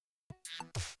Hello.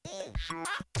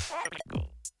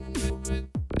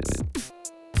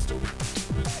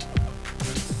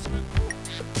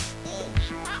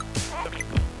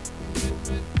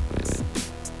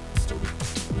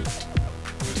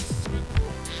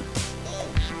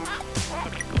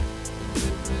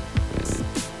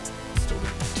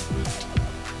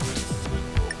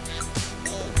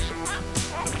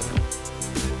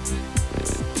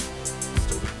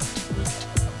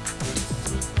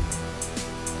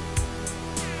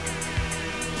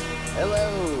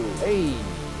 Hey.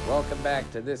 Welcome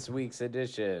back to this week's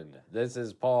edition. This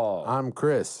is Paul. I'm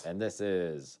Chris. And this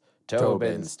is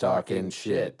Tobin's Talking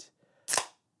Shit.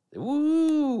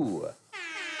 Woo!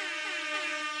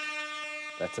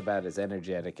 That's about as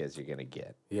energetic as you're going to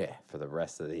get. Yeah. For the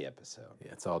rest of the episode.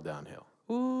 Yeah, it's all downhill.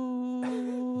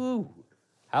 Ooh.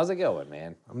 How's it going,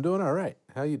 man? I'm doing all right.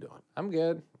 How you doing? I'm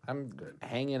good. I'm good.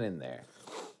 Hanging in there.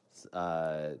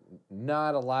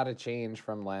 Not a lot of change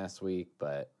from last week,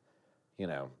 but, you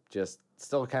know, just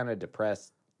still kind of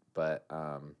depressed, but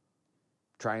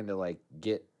trying to, like,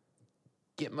 get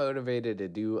motivated to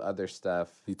do other stuff.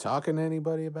 You talking to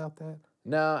anybody about that?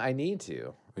 No, I need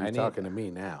to. You're talking to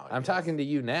me now. I'm talking to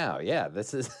you now. Yeah,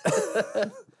 this is...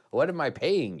 What am I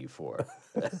paying you for?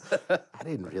 I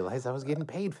didn't realize I was getting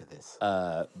paid for this.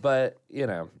 But, you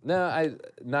know, no,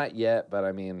 not yet, but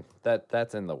I mean,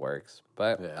 that's in the works.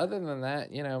 But other than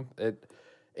that, you know,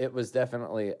 it was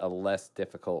definitely a less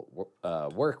difficult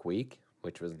work week,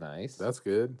 which was nice. That's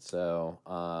good. So,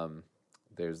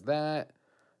 there's that.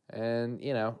 And,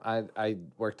 you know, I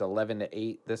worked 11 to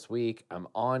 8 this week. I'm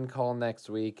on call next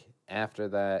week. After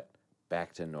that,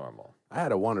 back to normal. I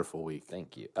had a wonderful week.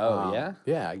 Thank you. Oh, yeah?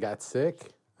 Yeah, I got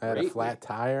sick. I had a flat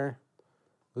tire.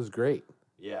 It was great.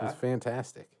 Yeah. It was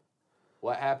fantastic.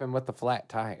 What happened with the flat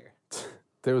tire?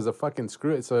 There was a fucking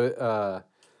screw. So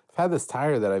I've had this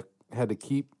tire that I've had to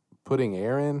keep putting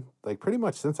air in, like pretty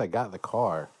much since I got the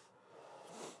car.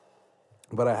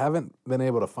 But I haven't been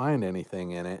able to find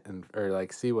anything in it or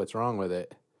like see what's wrong with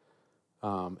it.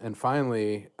 And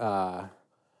finally, I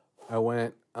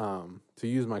went to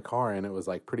use my car and it was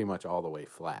like pretty much all the way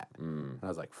flat. And I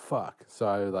was like, fuck. So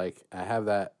I have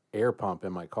that air pump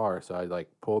in my car. So I like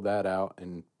pulled that out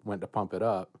and went to pump it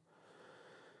up.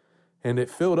 And it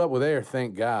filled up with air,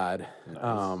 thank God.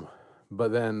 Nice.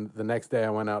 But then the next day I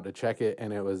went out to check it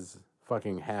and it was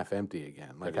fucking half empty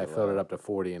again. Like I filled it up to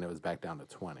 40 and it was back down to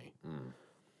 20.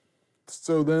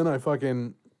 So then I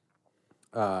fucking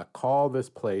call this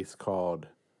place called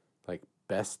like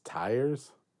Best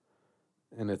Tires.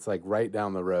 And it's like right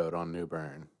down the road on New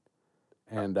Bern.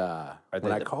 And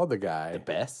when I called the guy... The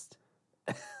best?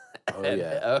 Oh,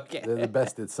 yeah. Okay. They're the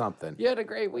best at something. You had a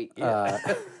great week.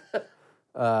 Yeah.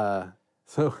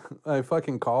 So I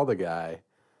fucking called the guy.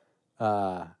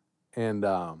 And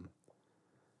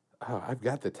I've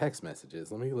got the text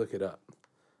messages. Let me look it up.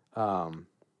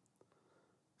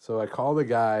 So I call the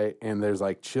guy, and there's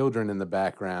like children in the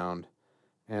background.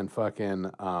 And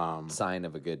fucking... Sign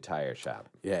of a good tire shop.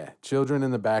 Yeah, children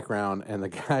in the background, and the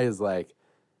guy is like,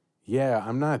 yeah,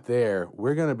 I'm not there.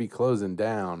 We're going to be closing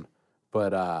down,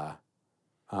 but I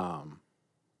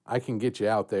can get you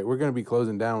out there. We're going to be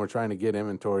closing down. We're trying to get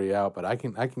inventory out, but I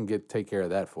can take care of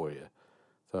that for you.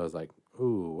 So I was like,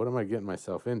 ooh, what am I getting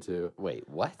myself into? Wait,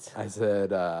 what? I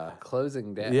said...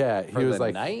 closing down? Yeah, he was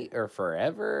like... night or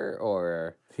forever,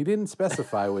 or... He didn't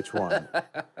specify which one.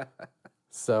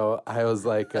 So I was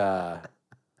like, well,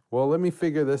 let me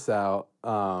figure this out.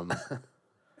 And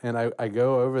I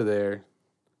go over there.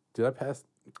 Did I pass?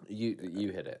 You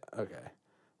hit it. Okay.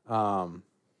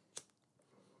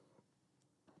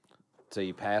 So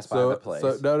you pass by the place.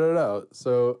 So no.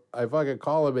 So I fucking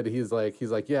call him and he's like,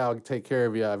 yeah, I'll take care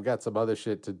of you. I've got some other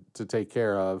shit to take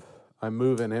care of. I'm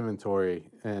moving inventory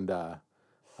and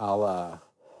I'll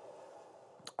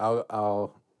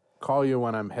call you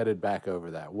when I'm headed back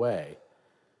over that way.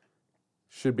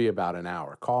 Should be about an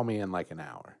hour. Call me in like an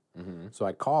hour. Mm-hmm. So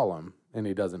I call him, and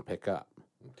he doesn't pick up.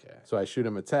 Okay. So I shoot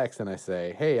him a text, and I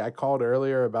say, hey, I called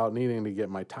earlier about needing to get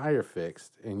my tire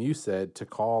fixed, and you said to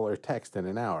call or text in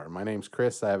an hour. My name's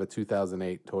Chris. I have a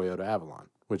 2008 Toyota Avalon,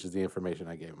 which is the information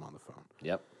I gave him on the phone.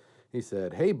 Yep. He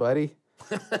said, hey, buddy,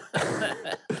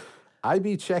 I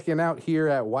be checking out here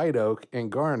at White Oak and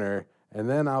Garner, and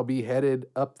then I'll be headed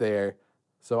up there.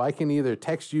 So I can either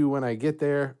text you when I get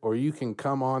there, or you can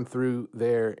come on through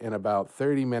there in about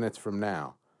 30 minutes from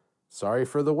now. Sorry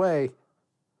for the way.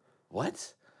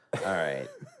 What? All right.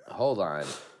 Hold on.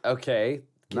 Okay.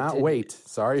 Not wait.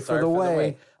 Sorry for the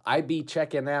way. I be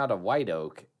checking out of White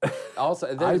Oak.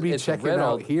 Also, I be checking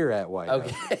out here at White Oak.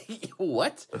 Okay.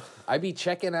 What? I be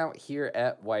checking out here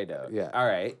at White Oak. Yeah. All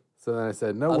right. So then I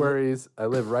said, no worries. I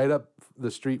live right up the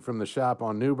street from the shop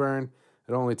on Newbern.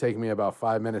 It'll only take me about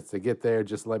 5 minutes to get there.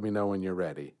 Just let me know when you're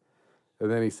ready. And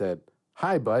then he said,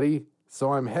 hi, buddy.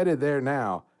 So I'm headed there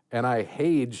now, and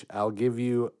I'll give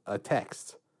you a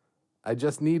text. I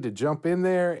just need to jump in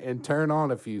there and turn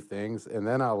on a few things, and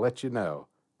then I'll let you know.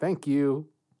 Thank you.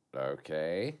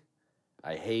 Okay.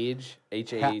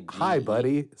 H-A-G. Hi,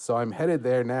 buddy. So I'm headed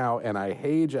there now, and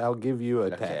I'll give you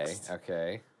a text.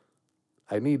 Okay.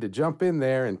 I need to jump in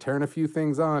there and turn a few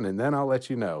things on, and then I'll let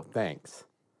you know. Thanks.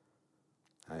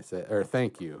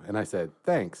 Thank you. And I said,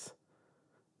 thanks.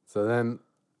 So then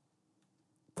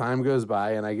time goes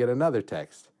by, and I get another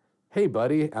text. Hey,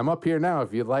 buddy, I'm up here now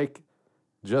if you'd like.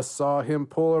 Just saw him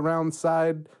pull around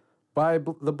side by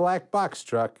the black box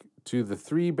truck to the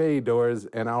 3 bay doors,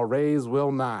 and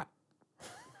will not.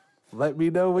 Let me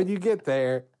know when you get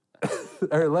there.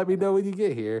 Or let me know when you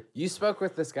get here. You spoke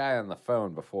with this guy on the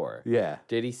phone before. Yeah.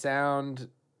 Did he sound...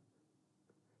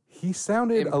 He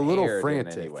sounded a little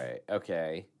frantic. In any way.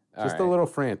 Okay. Just a little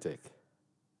frantic.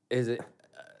 Is it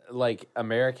like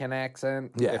American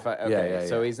accent? Yeah. Okay.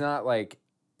 So he's not like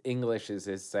English is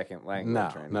his second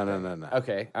language. No.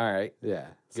 Okay. All right. Yeah.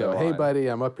 So, hey, buddy,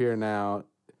 I'm up here now.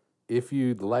 If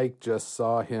you'd like, just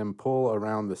saw him pull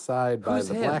around the side by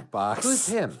the black box Who's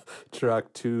him?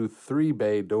 truck to 3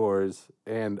 bay doors,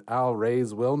 and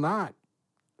will not.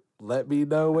 Let me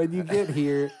know when you get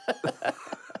here.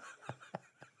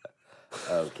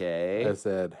 Okay. I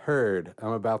said, heard.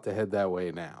 I'm about to head that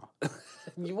way now.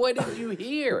 What did you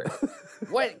hear?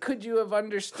 What could you have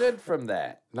understood from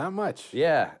that? Not much.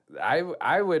 Yeah.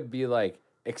 I would be like,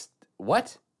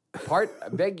 what?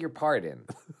 Beg your pardon.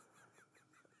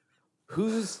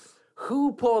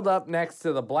 Who pulled up next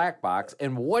to the black box,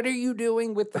 and what are you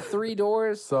doing with the 3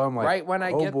 doors? So I'm like, right when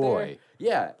I get there?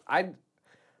 Yeah,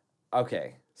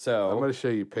 okay, so I'm going to show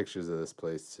you pictures of this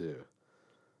place too.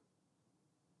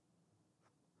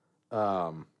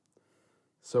 So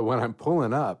when I'm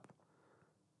pulling up,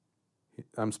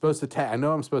 I'm supposed to I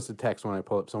know I'm supposed to text when I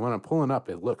pull up. So when I'm pulling up,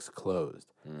 it looks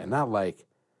closed, and not like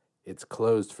it's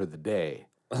closed for the day.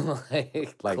 like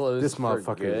this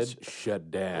motherfucker is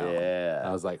shut down. Yeah.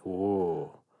 I was like,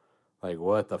 whoa. Like,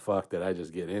 what the fuck did I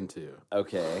just get into?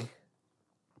 Okay.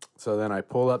 So then I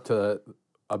pull up to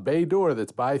a bay door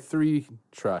that's by 3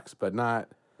 trucks, but not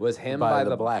was him by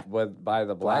the black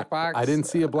box. I didn't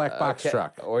see a black box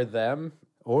truck or them.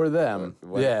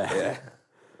 Yeah.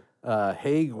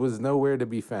 Haig was nowhere to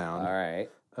be found. All right.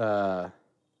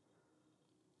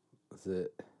 Was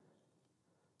it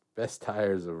Best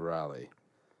Tires of Raleigh?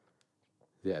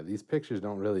 Yeah, these pictures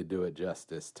don't really do it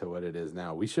justice to what it is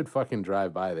now. We should fucking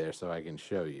drive by there so I can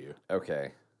show you.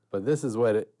 Okay. But this is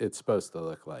what it's supposed to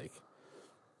look like.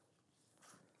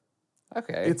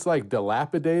 Okay. It's like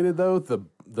dilapidated though.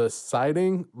 The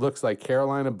siding looks like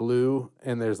Carolina blue,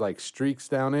 and there's like streaks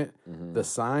down it. Mm-hmm. The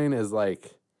sign is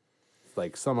like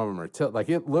some of them are like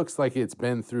it looks like it's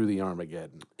been through the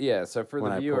Armageddon. Yeah. So for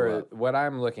the viewer, what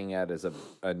I'm looking at is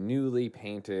a newly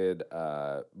painted,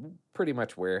 pretty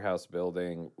much warehouse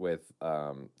building with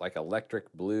like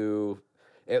electric blue.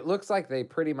 It looks like they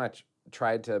pretty much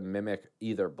tried to mimic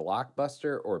either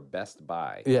Blockbuster or Best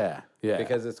Buy. Yeah.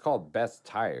 Because it's called Best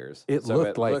Tires. It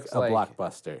looked like a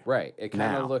Blockbuster. Right. It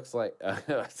kind of looks like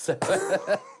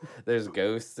there's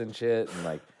ghosts and shit and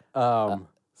like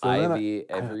ivy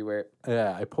everywhere.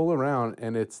 I pull around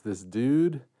and it's this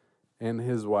dude and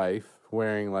his wife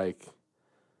wearing like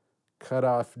cut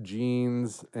off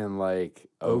jeans and like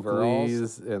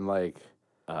Oakleys and like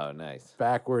nice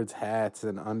backwards hats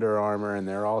and Under Armour, and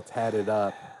they're all tatted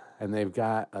up. And they've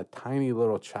got a tiny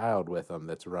little child with them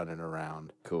that's running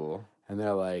around. Cool. And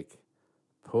they're like,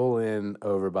 pull in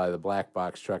over by the black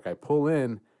box truck. I pull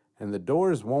in, and the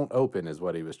doors won't open, is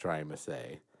what he was trying to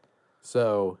say.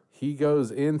 So he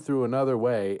goes in through another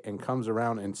way and comes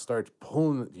around and starts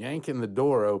yanking the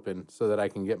door open so that I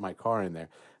can get my car in there.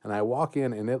 And I walk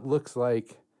in, and it looks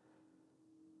like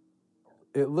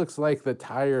the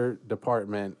tire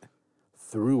department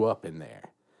threw up in there.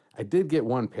 I did get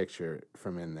one picture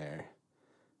from in there.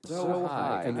 So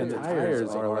high. And the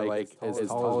tires are like as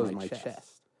tall as my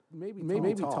chest.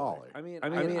 Maybe taller.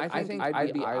 I think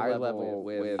I'd be eye level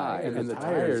with and the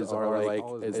tires are like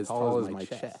as tall as my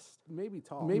chest. Maybe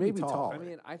taller.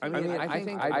 I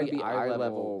think I'd be eye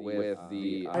level with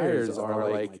the tires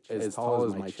are like as tall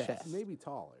as my chest. Maybe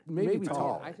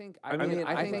taller. I think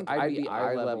I'd be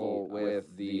eye level with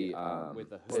the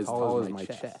as tall as my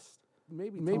chest.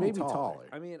 Maybe taller.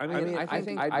 I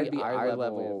think I'd be eye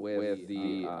level with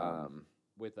the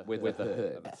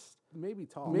hood. Maybe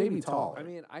taller.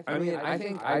 I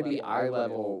think I'd be eye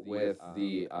level with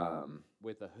the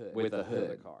with the hood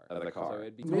of the car. So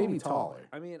it'd be maybe taller.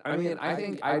 I mean, I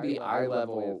think I'd be eye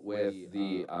level with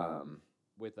the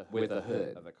with the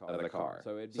hood of the car.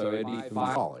 So it'd be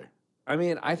Taller. I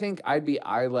mean, I think I'd be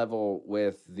eye level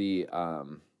with the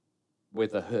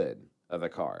hood of the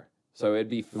car. So it'd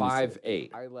be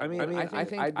 5'8". I mean, I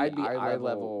think I'd be eye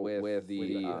level with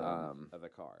the of the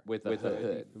car. with the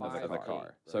hood of the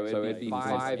car. So it'd be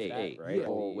 5'8", right?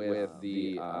 With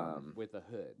the with the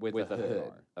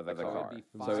hood of the car.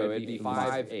 So it'd be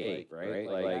 5'8", right?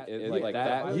 Like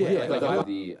that. Yeah. Like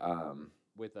the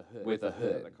with the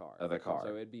hood of the car.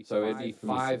 So it'd be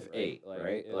 5'8",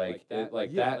 right? Like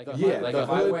that. Yeah, Like the if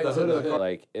I hood- went the to hood the of the hood, car-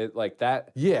 like it, like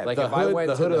that. Yeah, like the if I hood, went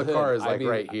the to hood of the car is I'd like be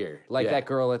right here. like yeah. that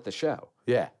girl at the show.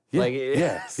 Yeah. Like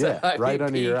yeah, I'd right be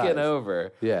under your peeking eyes.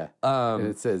 over. Yeah. And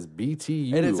it says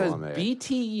BTU And it says on there.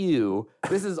 BTU.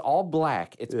 This is all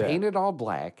black. It's Yeah. painted all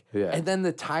black. Yeah. And then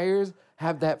the tires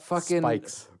have that fucking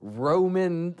Spikes.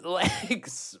 Roman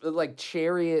like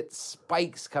chariot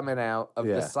spikes coming out of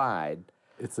Yeah. the side.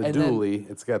 It's a and then- dually.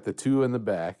 It's got the 2 in the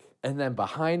back. And then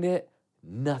behind it,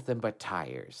 nothing but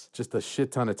tires. Just a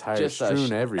shit ton of tires Just a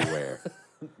strewn everywhere.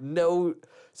 No.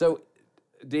 So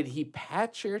did he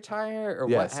patch your tire or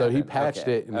Yeah, what so he happened? patched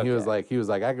Okay, it, and he was like,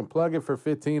 I can plug it for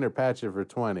 15 or patch it for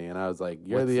 20. And I was like,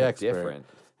 you're What's the the expert. difference?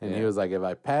 And he Yeah. was like, if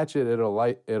I patch it, it'll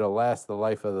last the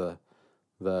life of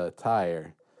the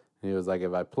tire. And he was like,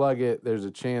 if I plug it, there's a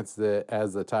chance that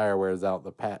as the tire wears out,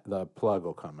 the plug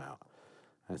will come out.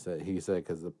 He said,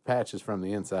 because the patch is from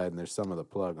the inside, and there's some of the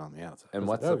plug on the outside. And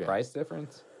what's the price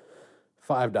difference?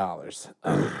 $5.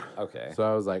 Okay. So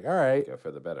I was like, all right. Go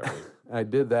for the better one. I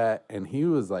did that, and he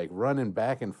was like running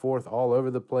back and forth all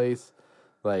over the place.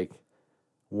 Like,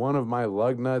 one of my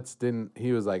lug nuts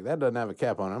he was like, that doesn't have a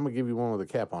cap on it. I'm going to give you one with a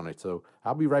cap on it. So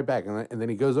I'll be right back. And then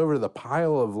he goes over to the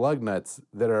pile of lug nuts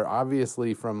that are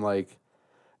obviously from like,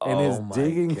 and is Oh my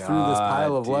digging through this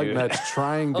pile of God, lug dude. nuts,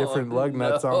 trying different lug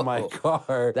nuts on my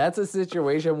car. That's a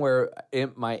situation where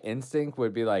my instinct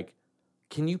would be like,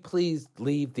 can you please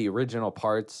leave the original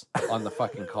parts on the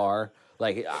fucking car?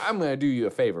 Like, I'm going to do you a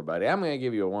favor, buddy. I'm going to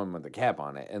give you a one with the cap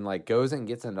on it. And, like, goes and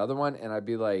gets another one. And I'd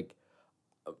be like,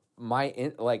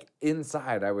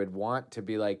 inside, I would want to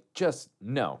be like, just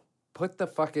no. Put the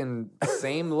fucking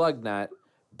same lug nut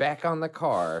back on the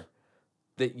car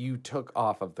that you took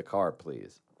off of the car,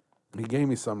 please. He gave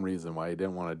me some reason why he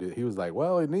didn't want to do it. He was like,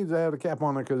 well, it needs to have a cap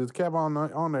on it because it's cap on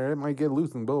there. It might get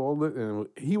loose and blah, blah, blah. And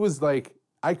he was like,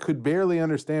 I could barely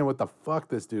understand what the fuck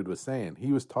this dude was saying.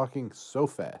 He was talking so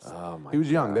fast. Oh, my He was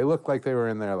young. God. They looked like they were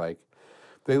in their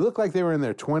they looked like they were in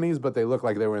their 20s, but they looked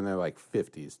like they were in their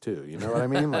 50s too. You know what I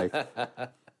mean? Like,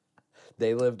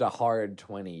 They lived a hard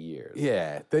 20 years.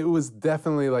 yeah, it was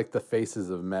definitely like the Faces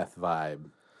of Meth vibe.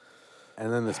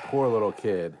 And then this poor little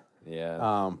kid.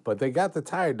 Yeah. But they got the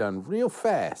tire done real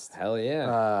fast. Hell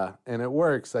yeah. And it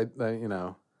works.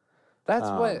 That's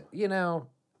what,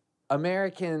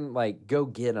 American, like, go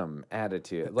get 'em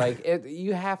attitude. Like,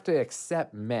 you have to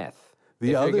accept meth.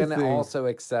 The if other you're going to thing- also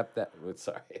accept that.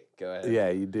 Sorry, go ahead. Yeah,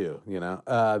 you do.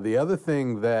 The other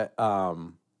thing that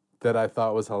I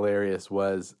thought was hilarious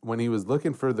was when he was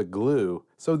looking for the glue.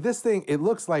 So this thing, it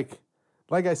looks like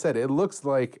I said, it looks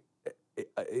like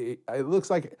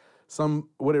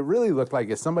what it really looked like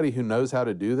is somebody who knows how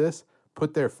to do this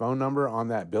put their phone number on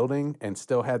that building and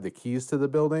still had the keys to the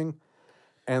building,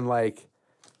 and like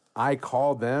I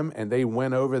called them and they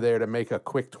went over there to make a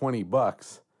quick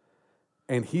 $20.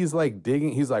 And he's like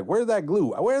digging. He's like, where'd that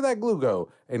glue? Where'd that glue go?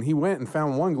 And he went and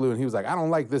found one glue, and he was like, I don't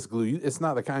like this glue. It's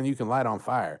not the kind you can light on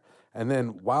fire. And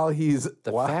then while he's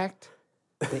The fact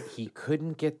that he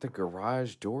couldn't get the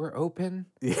garage door open,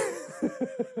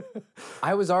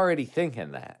 I was already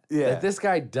thinking that. Yeah. That this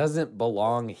guy doesn't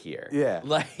belong here. Yeah.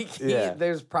 Like, Yeah.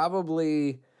 there's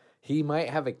probably, he might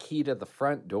have a key to the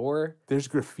front door. there's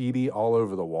graffiti all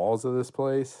over the walls of this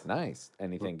place. Nice.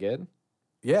 Anything good?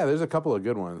 Yeah, there's a couple of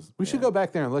good ones. We should go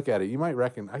back there and look at it. You might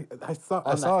reckon. I thought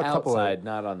I On saw the a couple outside, of.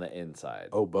 not on the inside.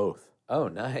 Oh, both. Oh,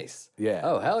 nice. Yeah.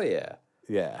 Oh, hell yeah.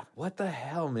 Yeah. What the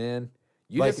hell, man?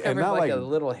 You Like, and discovered not like a like-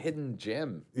 little hidden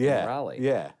gem Yeah. in Raleigh.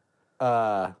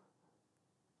 Yeah.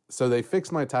 So they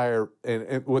fixed my tire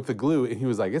and with the glue, and he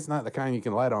was like, it's not the kind you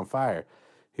can light on fire.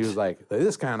 He was like,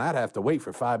 this kind I'd have to wait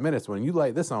for 5 minutes. When you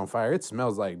light this on fire, it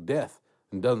smells like death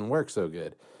and doesn't work so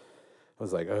good. I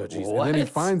was like, oh, jeez. And then he What?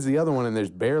 finds the other one, and there's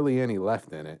barely any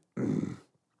left in it.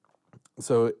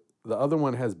 So the other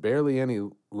one has barely any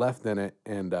left in it,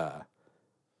 and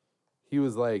he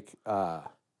was like,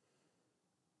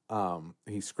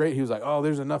 he was like, oh,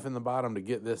 there's enough in the bottom to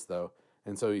get this, though.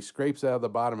 And so he scrapes out the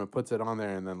bottom and puts it on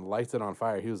there and then lights it on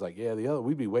fire. He was like, yeah,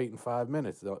 we'd be waiting 5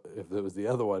 minutes if it was the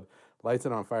other one. lights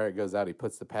it on fire, it goes out, he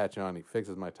puts the patch on, he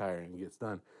fixes my tire, and he gets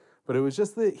done. But it was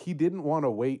just that he didn't want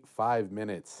to wait 5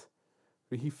 minutes.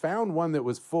 He found one that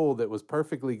was full that was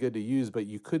perfectly good to use, but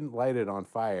you couldn't light it on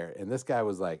fire. And this guy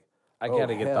was like, I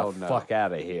gotta get the fuck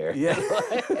out of here. Yeah.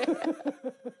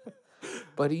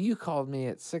 Buddy, you called me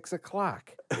at 6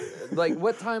 o'clock. Like,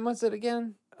 what time was it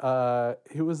again?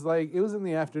 It was in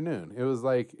the afternoon. It was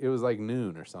like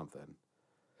noon or something.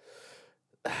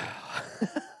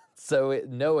 So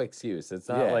no excuse. It's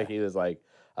not Yeah. like he was like,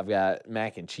 I've got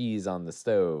mac and cheese on the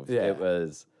stove. Yeah. It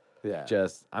was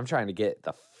just, I'm trying to get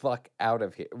the fuck out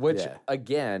of here. Which,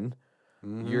 again,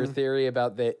 your theory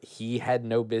about that he had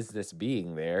no business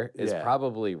being there is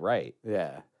probably right.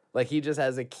 Yeah. Like, he just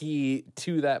has a key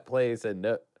to that place and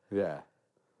no... Yeah.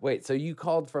 Wait, so you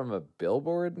called from a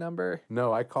billboard number?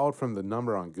 No, I called from the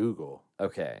number on Google.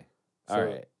 Okay. So, All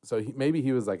right. So maybe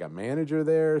he was like a manager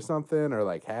there or something, or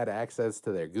like had access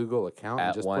to their Google account and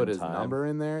At just one put his time. number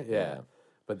in there. Yeah.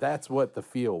 But that's what the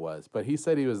feel was. But he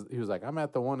said he was like, I'm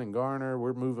at the one in Garner.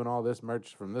 We're moving all this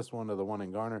merch from this one to the one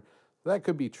in Garner. That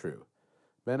could be true.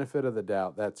 Benefit of the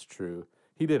doubt, that's true.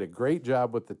 He did a great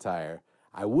job with the tire.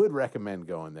 I would recommend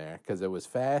going there because it was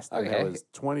fast and it was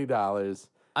 $20.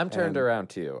 I'm turned around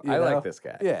too. I like this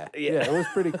guy. Yeah, it was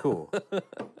pretty cool.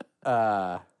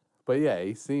 But yeah,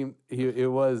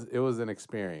 it was an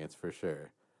experience for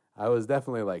sure. I was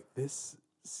definitely like, this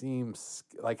seems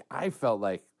like, I felt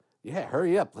like, yeah,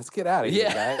 hurry up, let's get out of here,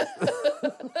 guys.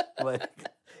 Like,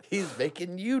 he's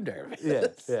making you nervous. Yeah.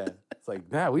 It's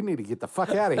like, nah, we need to get the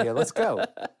fuck out of here. Let's go.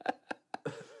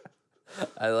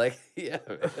 I like, yeah.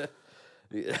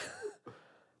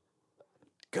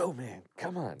 Go, man.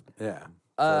 Come on. Yeah.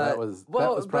 So that was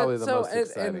probably the most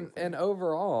exciting thing. And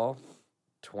overall,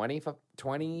 $20.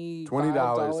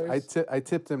 I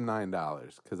tipped him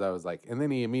 $9 because I was like, and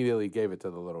then he immediately gave it to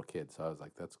the little kid. So I was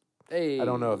like, that's. Hey. I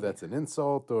don't know if that's an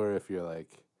insult or if you're like.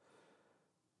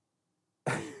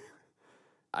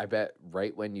 I bet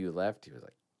right when you left, he was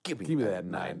like, "Give me that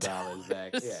 $9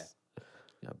 back." Yeah.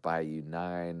 I'll buy you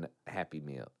 9 Happy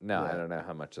Meal. No, I don't know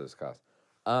how much those cost.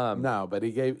 No, but I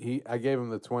gave him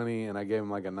the 20 and I gave him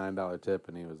like a $9 tip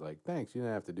and he was like, "Thanks, you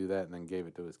didn't have to do that," and then gave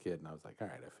it to his kid and I was like, "All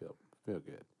right, I feel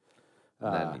good."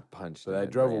 And then he punched. But I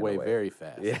drove away very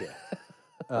fast.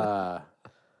 Yeah.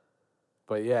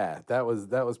 But yeah, that was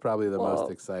probably the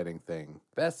most exciting thing.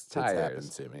 Best that's tires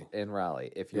happened to me in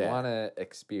Raleigh. If you want to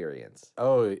experience,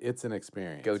 it's an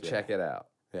experience. go check it out.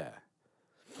 Yeah.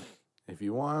 If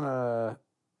you want to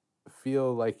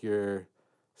feel like you're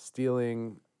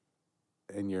stealing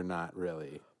and you're not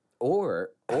really. Or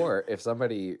if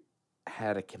somebody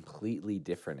had a completely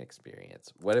different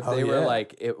experience. What if they were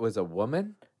like, it was a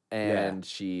woman and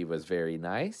she was very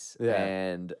nice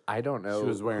and I don't know. She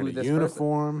was wearing a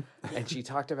uniform. And she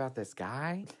talked about this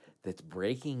guy that's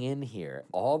breaking in here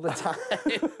all the time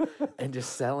and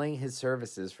just selling his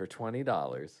services for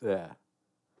 $20. Yeah.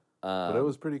 But it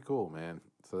was pretty cool, man.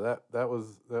 So that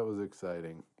was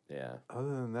exciting. Yeah. Other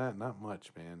than that, not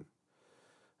much, man.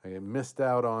 I missed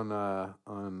out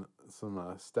on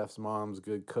some Steph's mom's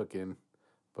good cooking,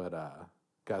 but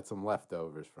got some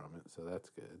leftovers from it, so that's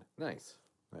good. Nice.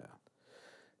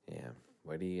 Yeah.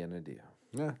 What are you gonna do?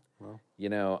 Yeah. Well, you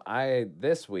know,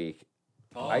 this week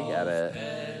I gotta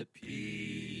pet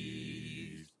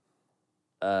peeve.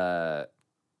 I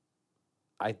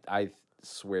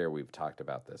swear we've talked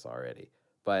about this already,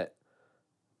 but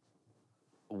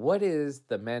what is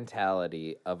the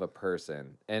mentality of a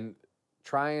person? And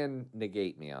try and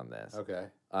negate me on this. okay.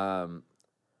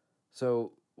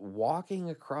 So walking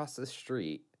across the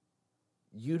street,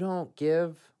 you don't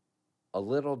give a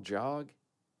little jog.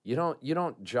 You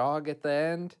don't jog at the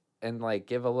end and like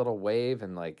give a little wave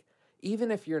and like,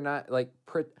 even if you're not like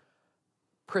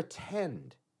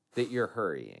pretend that you're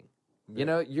hurrying. You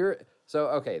know,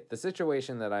 okay, the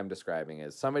situation that I'm describing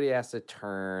is somebody has to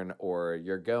turn or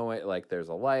you're going, like there's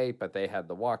a light, but they had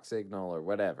the walk signal or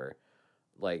whatever.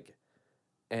 Like,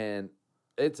 and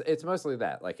it's mostly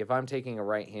that. Like if I'm taking a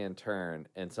right-hand turn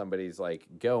and somebody's like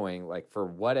going, like for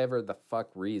whatever the fuck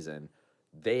reason,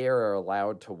 they are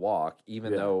allowed to walk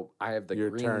even though I have the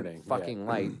green fucking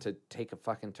light to take a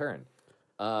fucking turn.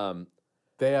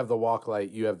 They have the walk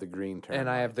light, you have the green turn and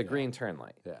light. I have the green turn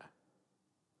light. Yeah.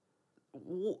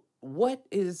 What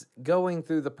is going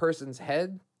through the person's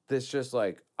head that's just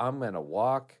like, I'm going to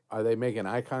walk? Are they making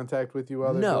eye contact with you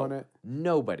while they're doing it?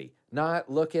 Nobody.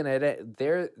 Not looking at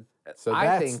it.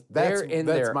 I think they're in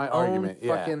their my own argument.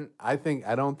 fucking...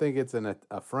 Yeah. I don't think it's an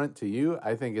affront to you.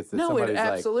 I think it's that No, somebody's it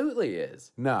absolutely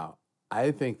is. No,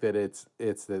 I think that it's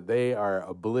that they are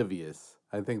oblivious.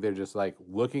 I think they're just like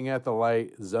looking at the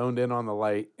light, zoned in on the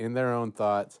light, in their own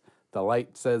thoughts. The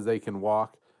light says they can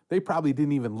walk. They probably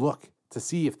didn't even look to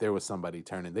see if there was somebody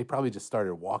turning. They probably just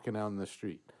started walking out in the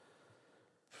street.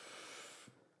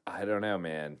 I don't know,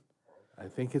 man. I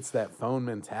think it's that phone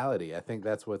mentality. I think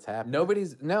that's what's happening.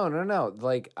 No.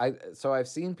 Like I've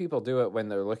seen people do it when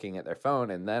they're looking at their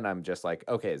phone, and then I'm just like,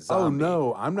 okay, zombie. Oh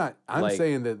no, I'm not. I'm Like-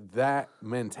 saying that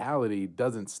mentality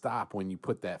doesn't stop when you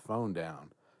put that phone down.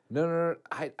 No.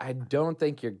 I don't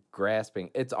think you're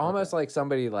grasping. It's almost like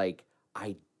somebody like,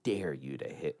 I dare you to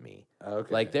hit me.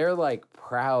 Okay. Like they're like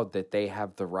proud that they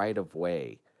have the right of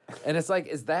way. And it's like,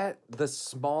 is that the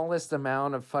smallest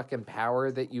amount of fucking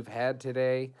power that you've had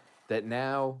today that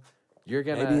now you're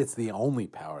gonna... Maybe it's the only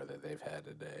power that they've had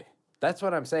today. That's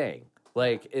what I'm saying.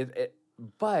 Like,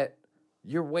 but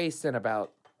you're wasting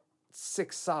about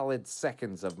 6 solid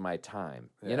seconds of my time.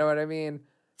 You know what I mean?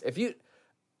 If you...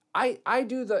 I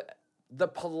do the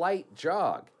polite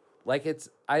jog. Like it's...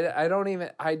 I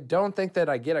don't think that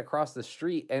I get across the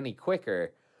street any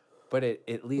quicker, but it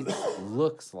at least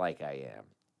looks like I am.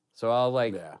 So I'll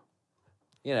like,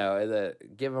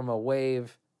 give them a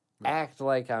wave, act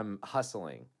like I'm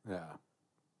hustling. Yeah.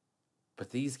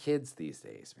 But these kids these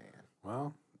days, man,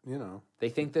 Well, they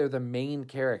think they're the main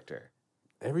character.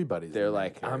 everybody's. They're the main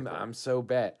like, character. I'm so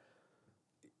bad.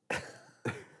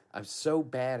 I'm so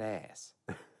badass.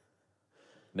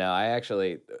 No, I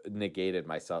actually negated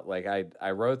myself. Like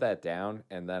I wrote that down,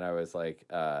 and then I was like,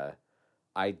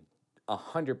 I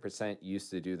 100%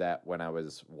 used to do that when I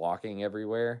was walking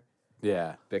everywhere.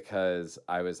 Yeah. Because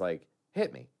I was like,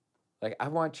 hit me. Like, I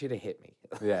want you to hit me.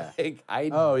 Yeah. Like, I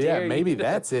Oh yeah, dare maybe you to-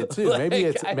 that's it too. Like, maybe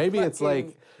it's I like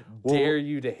fucking well, dare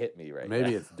you to hit me right now.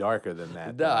 maybe it's darker than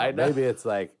that. No, though. I know. Maybe it's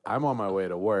like I'm on my way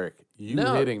to work. You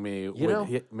No, hitting me you would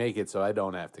know, make it so I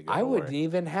don't have to go. I to wouldn't work.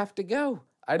 even have to go.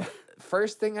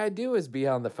 First thing I do is be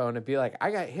on the phone and be like,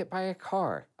 I got hit by a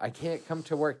car. I can't come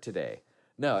to work today.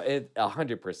 No,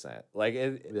 100%. Like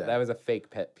that was a fake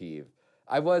pet peeve.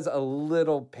 I was a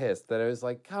little pissed that I was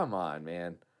like, come on,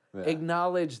 man. Yeah.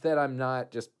 Acknowledge that I'm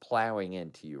not just plowing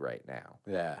into you right now.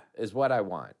 Yeah. Is what I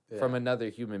want from another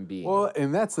human being. Well,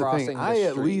 and that's the crossing thing.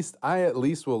 the I at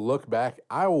least will look back.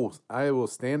 I will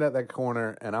stand at that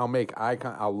corner and I'll make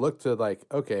I'll look to like,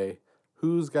 okay,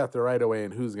 who's got the right of way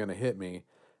and who's going to hit me,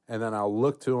 and then I'll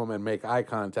look to them and make eye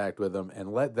contact with them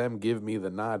and let them give me the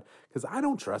nod because I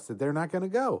don't trust that they're not going to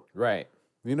go. Right.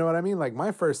 You know what I mean? Like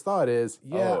my first thought is,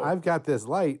 I've got this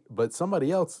light, but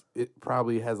somebody else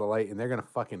probably has a light and they're gonna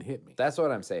fucking hit me. That's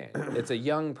what I'm saying. It's a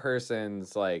young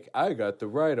person's like, I got the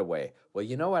right of way. Well,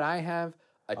 you know what I have?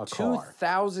 A car.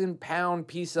 2,000-pound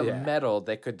piece of metal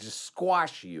that could just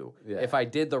squash you if I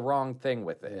did the wrong thing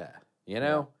with it. Yeah. You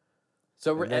know?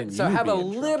 So then so you'd have be a in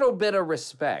trouble. little bit of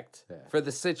respect for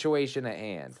the situation at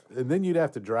hand. And then you'd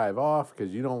have to drive off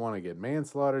because you don't want to get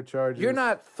manslaughter charges. You're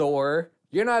not Thor.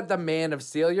 You're not the Man of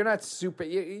Steel. You're not super.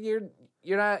 You're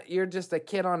not. You're just a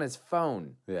kid on his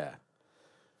phone. Yeah.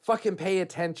 Fucking pay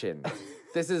attention.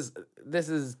 This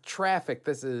is traffic.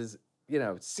 This is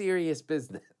serious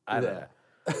business. I don't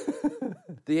know.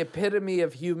 The epitome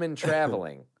of human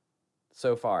traveling,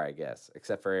 so far, I guess,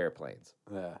 except for airplanes.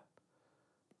 Yeah.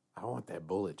 I want that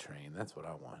bullet train. That's what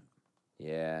I want.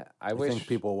 Yeah, I You wish think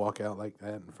people walk out like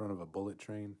that in front of a bullet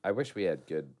train? I wish we had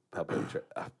good public.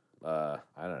 I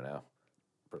don't know.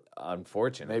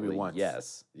 Unfortunately, Maybe once.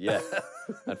 Yes. Yeah.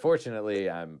 Unfortunately,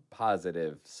 I'm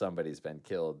positive somebody's been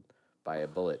killed by a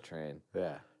bullet train.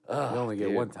 Yeah. Ugh, you only get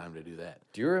dude. one time to do that.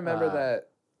 Do you remember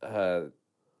that?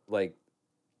 Like,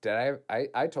 did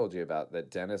I told you about that?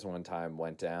 Dennis one time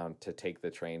went down to take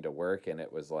the train to work, and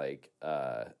it was like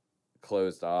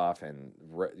closed off, and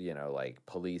like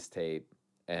police tape,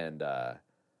 and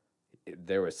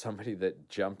there was somebody that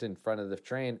jumped in front of the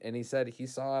train, and he said he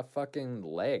saw a fucking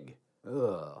leg.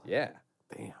 Ugh. Yeah.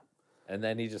 Damn. And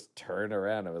then he just turned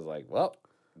around and was like, well,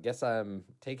 guess I'm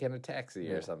taking a taxi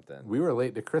or something. We were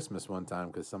late to Christmas one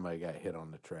time because somebody got hit on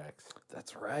the tracks.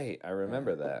 That's right. I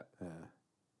remember that. Yeah.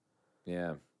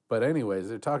 Yeah. But anyways,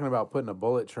 they're talking about putting a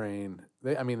bullet train.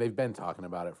 They've been talking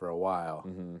about it for a while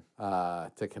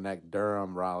to connect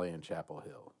Durham, Raleigh, and Chapel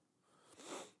Hill.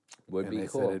 Would And be they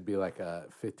cool. said it'd be like a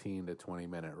 15 to 20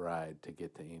 minute ride to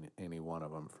get to any one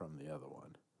of them from the other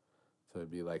one. So it'd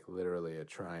be like literally a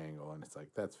triangle, and it's like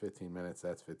that's 15 minutes,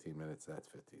 that's 15 minutes, that's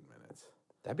 15 minutes.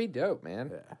 That'd be dope,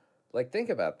 man. Yeah. Like, think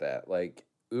about that. Like,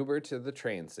 Uber to the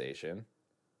train station,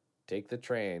 take the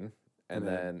train, and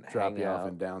then drop hang you out, off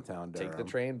in downtown Durham. take the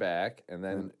train back, and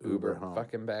then Uber home.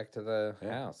 fucking back to the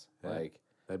house. Yeah. Like,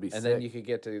 That'd be and sick. then you could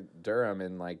get to Durham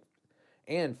in like,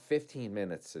 and 15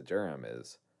 minutes to Durham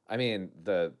is, I mean,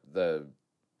 the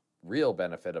real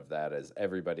benefit of that is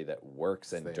everybody that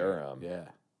works in There. Durham Yeah.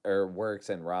 or works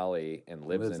in Raleigh and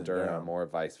lives in Durham, or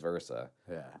vice versa.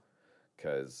 Yeah.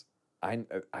 Because I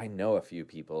know a few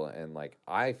people, and like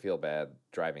I feel bad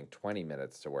driving 20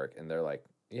 minutes to work, and they're like,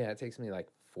 yeah, it takes me like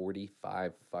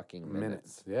 45 fucking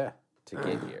minutes. Yeah. To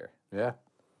get here. Yeah.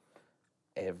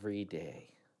 Every day.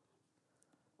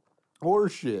 Or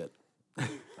shit.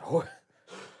 Or,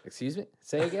 excuse me?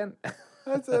 Say again?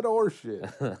 I said or shit.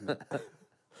 Did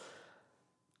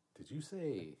you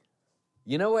say?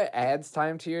 You know what adds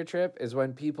time to your trip is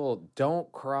when people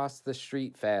don't cross the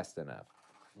street fast enough.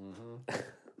 Mm-hmm.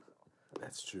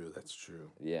 That's true. That's true.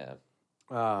 Yeah.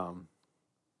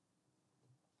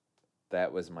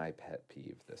 That was my pet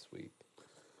peeve this week.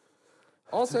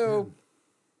 Also,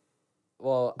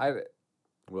 well,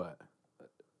 What?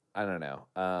 I don't know.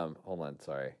 Hold on,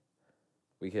 sorry.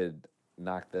 We could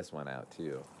knock this one out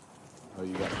too. Oh,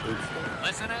 you got poop story.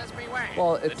 Listeners beware.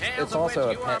 Well, the it's tales also of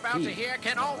which a you are pet about to peeve. hear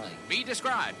can only be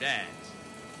described as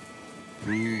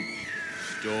poop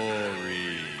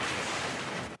stories.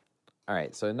 All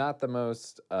right, so not the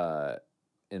most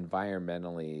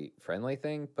environmentally friendly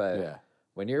thing, but Yeah.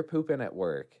 when you're pooping at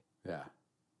work, Yeah.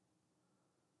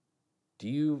 do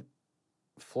you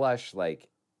flush like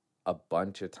a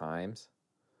bunch of times?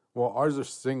 Well, ours are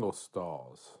single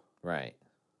stalls, Right.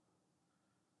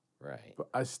 Right. but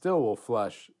I still will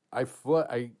flush. I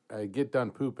get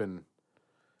done pooping.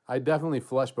 I definitely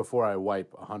flush before I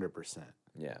wipe 100%.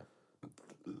 Yeah.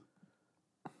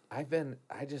 I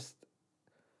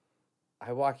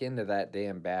walk into that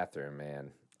damn bathroom,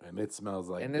 man. And it smells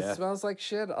like And death. it smells like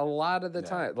shit a lot of the Yeah,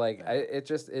 time. Like, yeah. it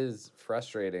just is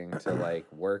frustrating to,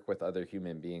 like, work with other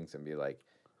human beings and be like,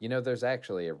 you know, there's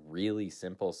actually a really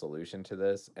simple solution to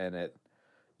this. And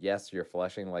yes, you're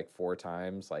flushing, like, 4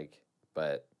 times, like,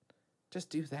 but just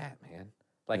do that, man.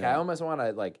 Like, I Yeah. almost want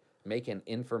to, like, make an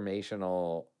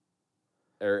informational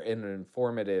or an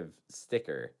informative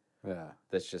sticker Yeah.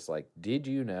 that's just like, did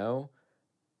you know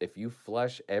if you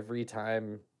flush every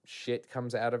time shit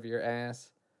comes out of your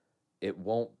ass, it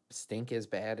won't stink as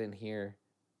bad in here?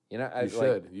 You know, You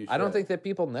should. I don't think that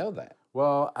people know that.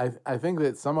 Well, I think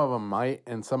that some of them might,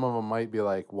 and some of them might be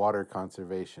like water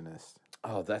conservationists.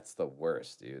 Oh, that's the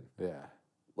worst, dude. Yeah.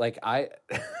 Like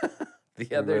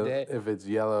the other day, If it's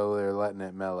yellow, they're letting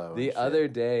it mellow. the other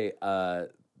day,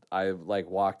 I like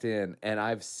walked in and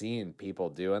I've seen people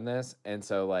doing this, and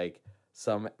so like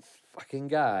some fucking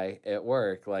guy at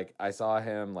work, like I saw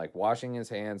him like washing his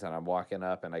hands, and I'm walking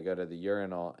up and I go to the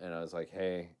urinal and I was like,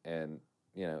 hey, and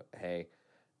you know, hey,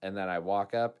 and then I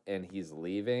walk up and he's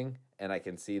leaving and I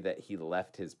can see that he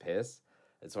left his piss,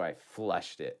 and so I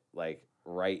flushed it like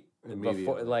right before,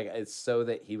 Immediately. like it's so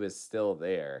that he was still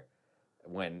there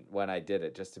when I did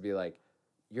it, just to be like,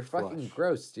 you're fucking Flush.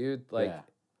 gross, dude. Like Yeah.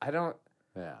 I don't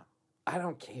Yeah.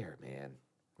 care, man.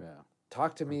 Yeah.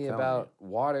 Talk to me telling about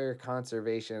water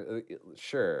conservation.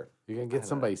 Sure. You're going to get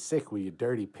somebody sick with your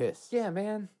dirty piss. Yeah,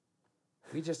 man.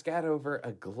 We just got over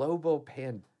a global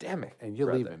pandemic. And you're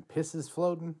brother, leaving pisses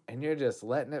floating? and you're just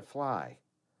letting it fly.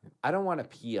 I don't want to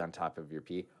pee on top of your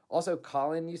pee. Also,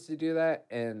 Colin used to do that,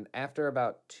 and after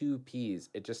about 2 pees,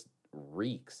 it just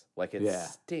reeks. Like it Yeah.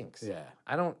 stinks. Yeah.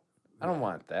 I don't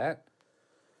want that.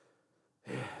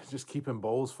 Just keeping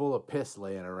bowls full of piss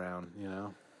laying around, you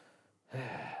know?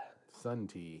 Sun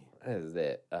tea. What is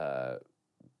it?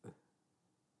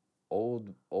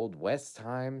 Old West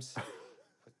times.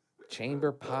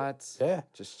 Chamber pots. Yeah.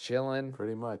 Just chilling.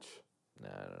 Pretty much. No,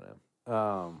 I don't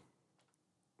know.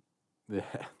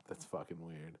 Yeah, that's fucking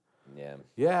weird. Yeah.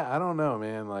 Yeah, I don't know,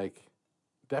 man. Like,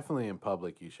 definitely in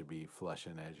public, you should be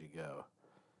flushing as you go.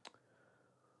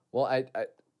 Well,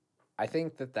 I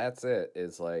think that's it.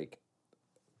 Is like,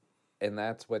 and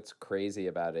that's what's crazy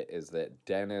about it is that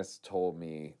Dennis told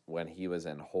me when he was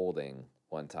in holding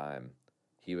one time,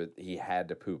 he had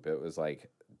to poop. It was like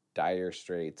dire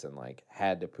straits and like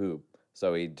had to poop.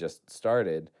 So he just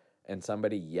started, and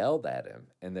somebody yelled at him,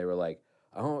 and they were like,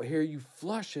 "I don't hear you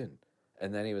flushing."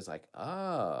 And then he was like,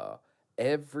 "Oh,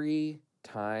 every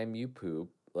time you poop,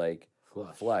 like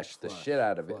flush the shit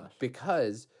out of it,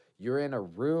 because you're in a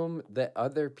room that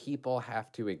other people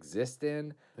have to exist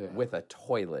in with a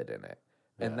toilet in it."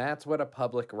 And that's what a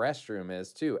public restroom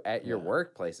is too, at your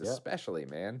workplace, especially,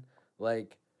 man.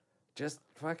 Like, just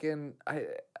fucking,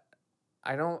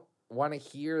 I don't want to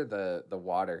hear the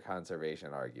water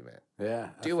conservation argument. Yeah,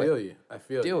 Do I feel it. you. I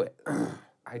feel Do you. it.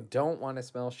 I don't want to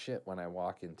smell shit when I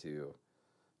walk into.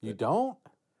 You don't?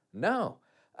 No,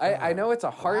 I know it's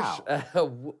a harsh,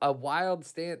 Wow. a wild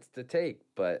stance to take,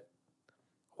 but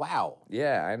Wow.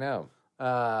 yeah, I know.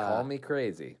 Call me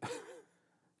crazy.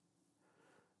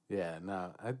 Yeah,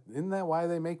 no. Isn't that why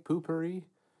they make poopery?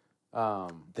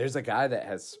 There's a guy that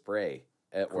has spray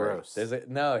at work. Gross.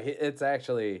 It's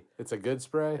actually It's a good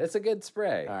spray? it's a good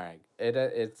spray. All right.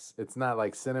 It's not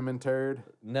like cinnamon turd?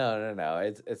 no.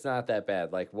 It's not that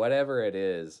bad. Like whatever it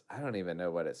is, I don't even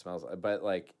know what it smells like, but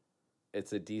like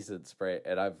it's a decent spray.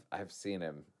 And I've seen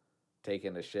him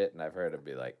taking a shit, and I've heard him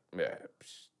be like, "Meh,"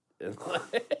 and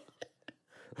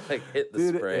like hit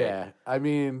the spray. Yeah. I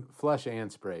mean, flush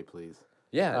and spray, please.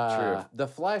 Yeah, true. The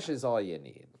flush is all you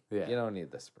need. Yeah. You don't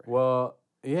need the spray. Well,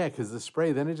 yeah, because the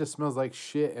spray, then it just smells like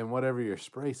shit and whatever your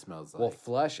spray smells like. Well,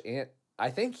 flush and I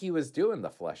think he was doing the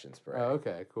flush and spray. Oh,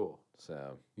 okay, cool.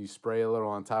 So You spray a little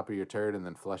on top of your turd and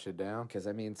then flush it down? because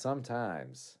I mean,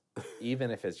 sometimes even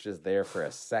if it's just there for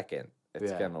a second,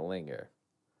 it's Yeah. gonna linger.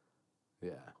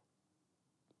 Yeah.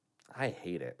 I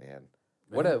hate it, man.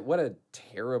 What a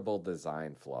terrible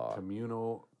design flaw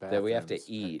Communal that we have to bathrooms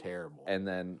are eat, terrible. and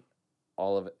then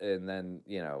all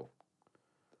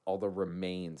the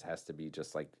remains has to be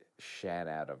just like shat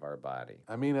out of our body.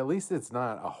 I mean, at least it's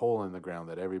not a hole in the ground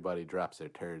that everybody drops their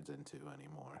turds into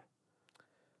anymore.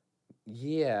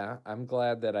 Yeah, I'm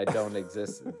glad that I don't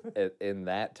exist in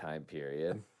that time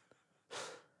period.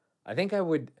 I think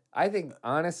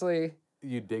honestly,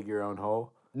 You dig your own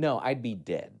hole? no, I'd be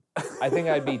dead. I think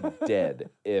I'd be dead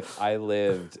if I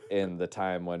lived in the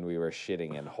time when we were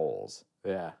shitting in holes.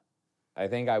 Yeah. I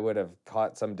think I would have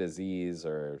caught some disease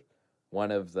or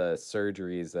one of the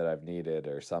surgeries that I've needed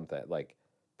or something. Like,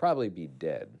 probably be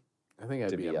dead. I think I'd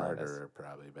To be a be honest. murderer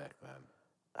probably back then.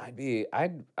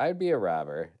 I'd be a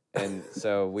robber, and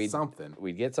so Something.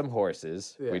 we'd get some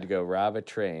horses. Yeah. We'd go rob a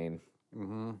train.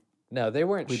 Mm-hmm. No, they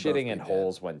weren't We'd both shitting be in dead.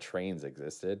 holes when trains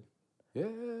existed. Yeah,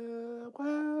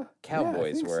 well...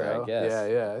 Cowboys think were, I so. guess.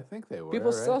 Yeah, I think they were.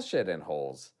 People right? still shit in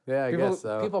holes. Yeah, I people, guess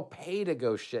so. People pay to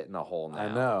go shit in a hole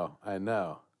now. I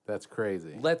know. That's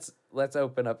crazy. Let's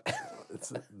open up It's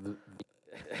the,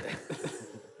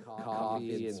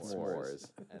 coffee and s'mores,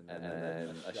 and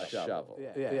then a shovel.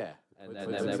 yeah. And Put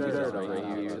then some we dirt just on bring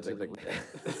top you of to it. the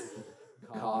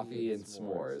coffee and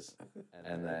s'mores,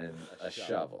 and then a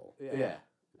shovel. Yeah.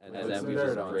 And Put then some we dirt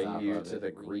just on bring top you of to it.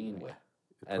 the greenway.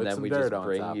 Put And then some we dirt just on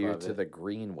bring top you of to it. the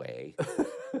greenway,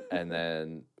 and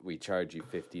then we charge you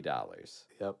 $50.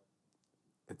 Yep.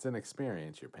 It's an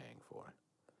experience you're paying for.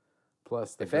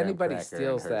 Plus, the If graham anybody cracker and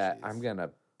steals that, Hershey's. I'm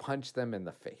gonna punch them in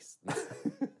the face.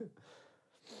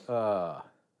 But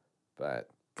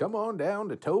Come on down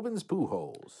to Tobin's Poo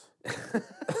Holes.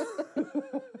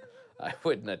 I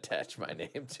wouldn't attach my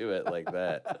name to it like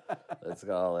that. Let's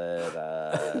call it.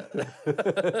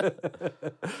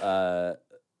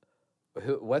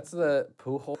 What's the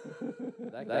poo hole?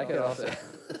 That could also.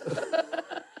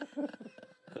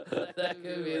 That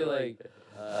could be like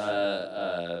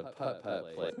putt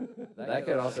play. That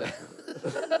could also.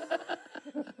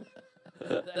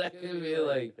 That could be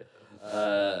like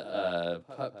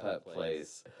putt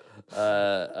place.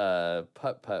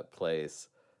 Putt place.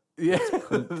 Yeah,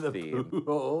 poop the theme. poo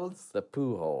holes. The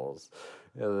poo holes.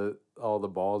 Yeah, all the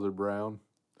balls are brown.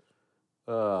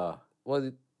 Well,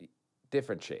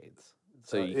 different shades,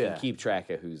 so you yeah. can keep track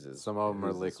of whose is. Some of them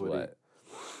are whose is liquidy.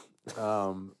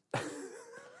 what.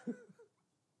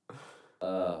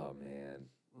 Oh man.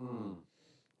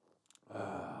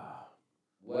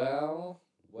 Well,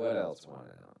 what else went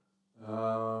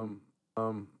out?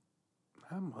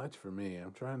 Not much for me.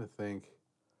 I'm trying to think.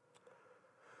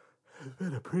 It's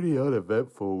been a pretty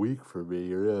uneventful week for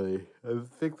me, really. I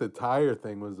think the tire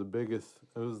thing was the biggest.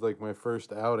 It was like my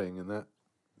first outing, and that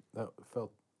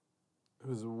felt. It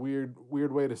was a weird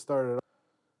way to start it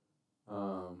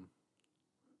off.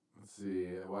 Let's see.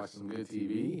 I watched some good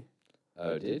TV.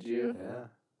 Oh, did you? Yeah.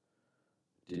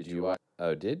 Did you watch?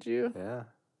 Oh, did you? Yeah.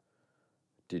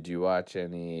 Did you watch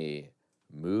any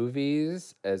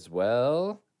movies as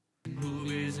well?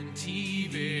 Movies and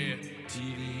TV,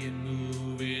 TV and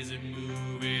movies and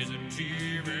movies and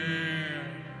TV.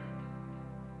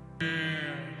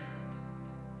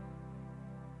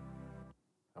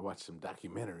 I watched some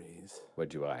documentaries.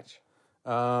 What'd you watch?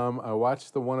 I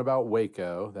watched the one about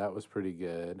Waco. That was pretty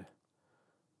good.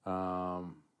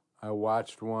 I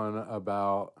watched one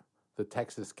about the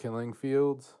Texas killing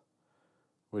fields,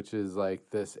 which is like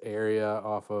this area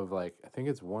off of like, I think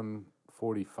it's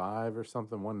 145 or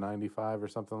something, 195 or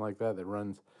something like that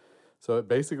runs. So it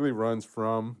basically runs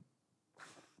from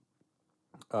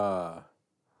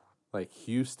like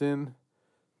Houston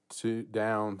to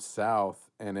down south,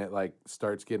 and it like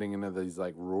starts getting into these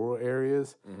like rural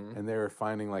areas, and they were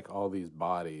finding like all these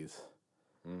bodies,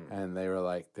 and they were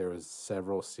like, there was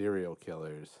several serial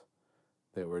killers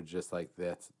that were just like,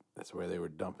 that's where they were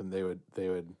dumping. They would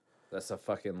That's a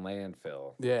fucking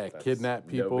landfill. That's- kidnap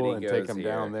people nobody and take goes them here.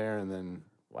 down there, and then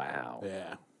Wow.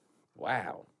 yeah,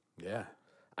 Wow. yeah.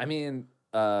 I mean,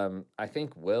 I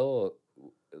think Will.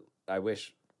 I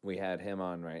wish we had him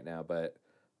on right now, but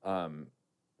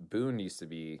Boone used to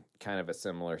be kind of a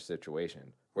similar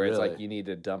situation where it's like Really? you need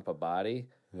to dump a body,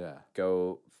 Yeah.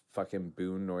 go fucking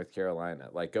Boone, North Carolina,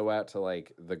 like go out to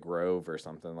like the Grove or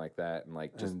something like that, and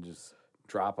like just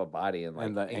drop a body and like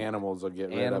and the animals will get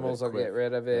rid of it. Animals will quick. get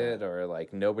rid of it, or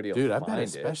like nobody will Dude, I find bet it.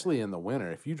 especially in the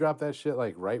winter, if you drop that shit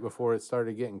like right before it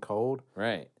started getting cold,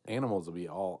 Right. animals will be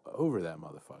all over that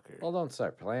motherfucker. Well, don't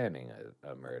start planning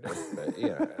a murder, but you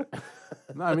know.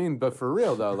 No, I mean, but for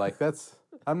real though, like that's.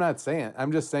 I'm not saying.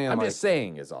 I'm just saying. I'm like, just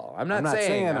saying is all. I'm not saying.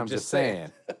 saying. I'm just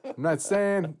saying. I'm not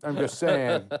saying. I'm just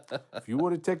saying. If you were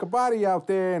to take a body out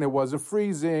there and it wasn't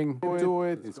freezing, do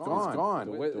it. It's gone.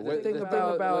 The thing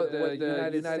about the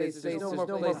United States, there's no more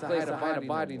place to hide a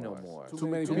body no more. Too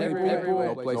many people. Everywhere,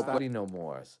 No place to nobody no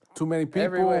more. Too many people.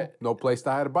 Everywhere. No place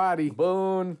to hide a body.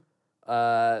 Boone,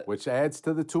 Which adds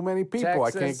to the too many people.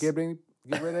 I can't Texas. get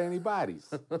rid of any bodies.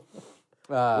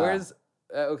 where's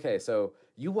okay? So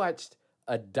you watched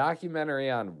a documentary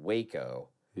on Waco,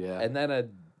 Yeah. and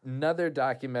then another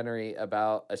documentary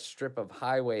about a strip of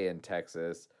highway in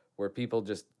Texas where people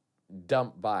just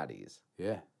dump bodies,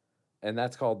 Yeah. and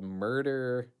that's called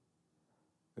murder.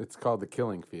 It's called the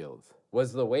Killing Fields.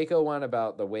 Was the Waco one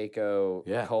about the Waco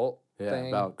Yeah. cult Yeah. thing?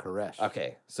 About Koresh.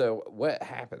 Okay, so what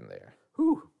happened there?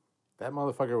 Whew. That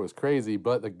motherfucker was crazy,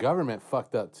 but the government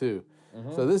fucked up too.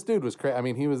 Mm-hmm. So this dude was crazy. I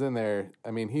mean, he was in there.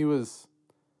 I mean,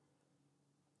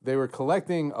 they were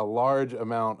collecting a large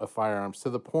amount of firearms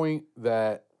to the point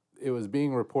that it was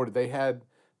being reported the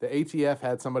ATF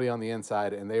had somebody on the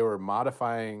inside and they were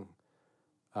modifying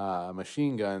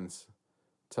machine guns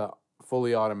to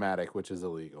fully automatic, which is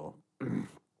illegal. They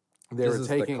This were is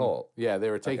the taking cult. Yeah,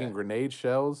 they were taking Okay. grenade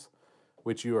shells,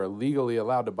 which you are legally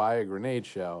allowed to buy a grenade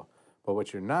shell, but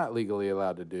what you're not legally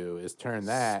allowed to do is turn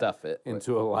that Stuff it with-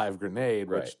 into a live grenade,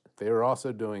 which Right. they were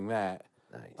also doing that.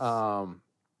 Nice.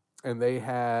 And they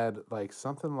had like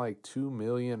something like 2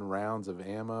 million rounds of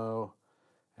ammo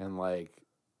and like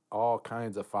all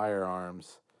kinds of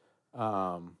firearms.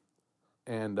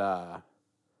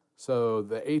 So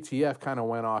the ATF kind of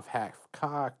went off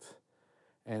half-cocked,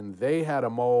 and they had a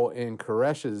mole in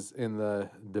Koresh's, in the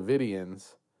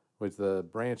Davidians, which the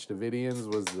branch Davidians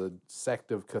was the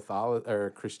sect of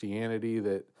Christianity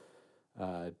that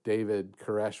David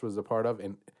Koresh was a part of,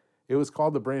 and it was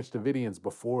called the Branch Davidians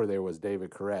before there was David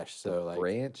Koresh. So like,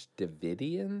 Branch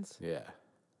Davidians? yeah,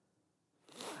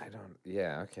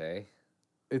 Yeah, okay.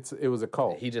 it was a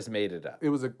cult. He just made it up. It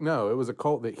was a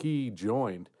cult that he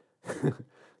joined.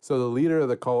 So the leader of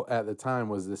the cult at the time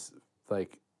was this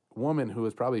like woman who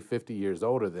was probably 50 years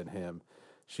older than him.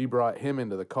 She brought him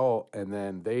into the cult, and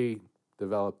then they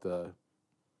developed a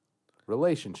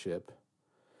relationship,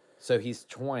 So he's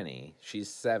 20, she's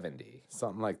 70.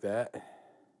 something like that.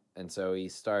 And so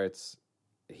he's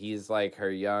like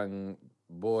her young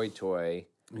boy toy.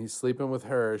 He's sleeping with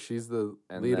her. She's the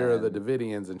And leader of the then-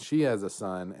 Davidians, and she has a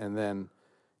son. And then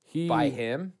he By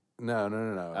him?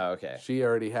 No. Oh, okay. She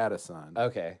already had a son.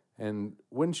 Okay. And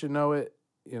wouldn't you know it?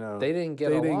 They didn't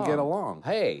get along.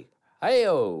 Hey.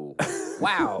 Hey-oh.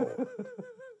 Wow.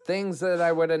 Things that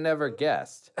I would have never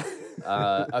guessed.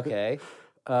 Okay.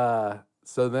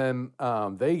 So then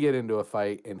they get into a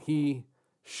fight, and he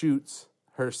shoots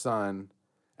her son.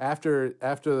 After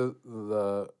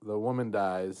the woman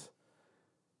dies,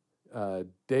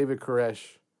 David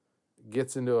Koresh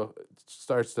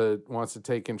wants to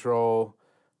take control.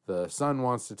 The son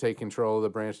wants to take control of the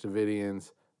Branch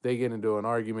Davidians. They get into an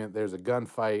argument. There's a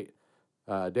gunfight.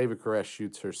 David Koresh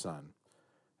shoots her son.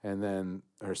 And then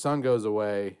her son goes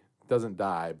away, doesn't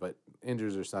die, but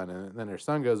injures her son. And then her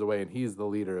son goes away, and he's the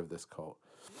leader of this cult.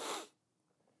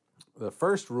 The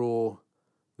first rule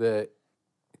that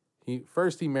he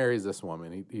marries this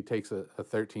woman. He takes a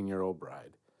 13-year-old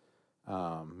bride,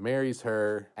 marries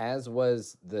her. As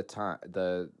was the time,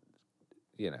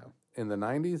 In the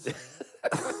 90s?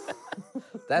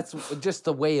 That's just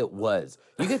the way it was.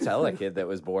 You could tell a kid that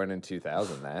was born in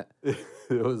 2000 that. It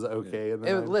was okay in the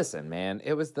 90s? Listen, man,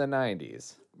 it was the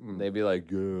 90s. They'd be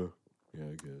like, yeah,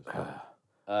 I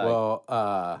guess.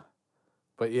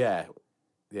 But yeah,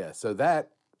 so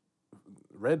that,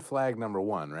 red flag number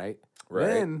one, right? Right.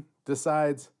 Then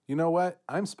decides, you know what?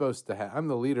 I'm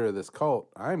the leader of this cult.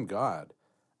 I'm God.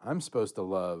 I'm supposed to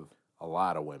love a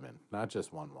lot of women, not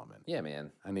just one woman. Yeah,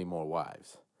 man. I need more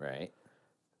wives. Right.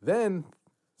 Then,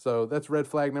 so that's red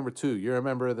flag number two. You're a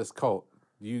member of this cult.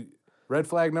 Red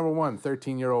flag number one,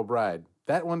 13-year-old bride.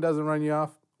 That one doesn't run you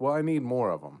off? Well, I need more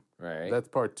of them. Right. That's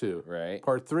part two. Right.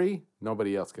 Part three,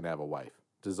 nobody else can have a wife.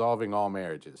 Dissolving all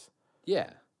marriages.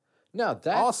 Yeah. No, that's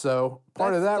Also,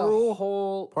 part of that's that the rule.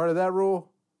 whole Part of that rule.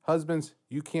 Husbands,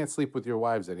 you can't sleep with your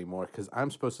wives anymore because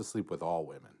I'm supposed to sleep with all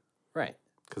women right,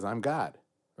 because I'm God.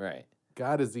 right,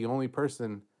 God is the only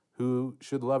person who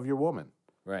should love your woman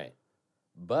right.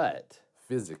 But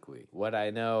physically. what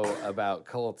I know about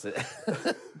cults,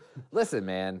 listen,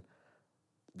 man,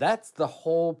 that's the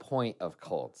whole point of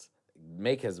cults.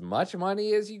 Make as much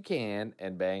money as you can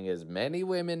and bang as many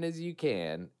women as you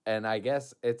can. And I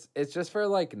guess it's just for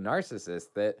like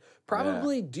narcissists that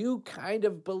probably do kind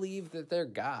of believe that they're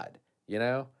God, you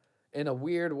know, in a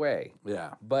weird way.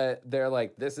 Yeah. But they're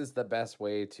like, this is the best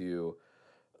way to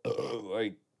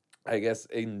like, I guess,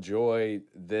 enjoy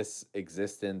this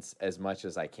existence as much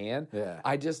as I can. Yeah.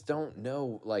 I just don't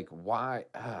know like why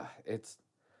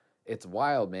it's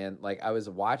wild, man. Like I was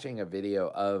watching a video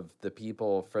of the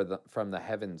people from the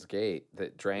Heaven's Gate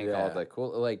that drank all the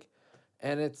cool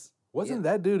and it's Wasn't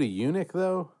that dude a eunuch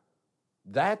though?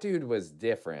 that dude was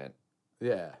different.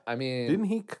 Yeah. I mean, Didn't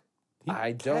he?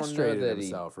 I don't know castrated that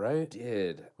himself, he right?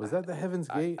 did. Was that the Heaven's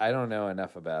Gate? I don't know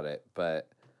enough about it, but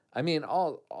I mean,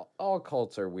 all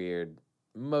cults are weird.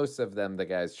 Most of them, the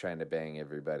guy's trying to bang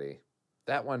everybody.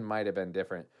 That one might have been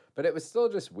different, but it was still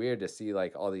just weird to see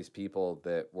like all these people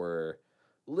that were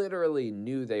literally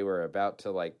knew they were about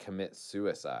to like commit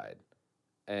suicide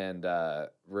and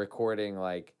recording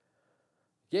like,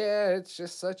 yeah, it's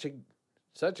just such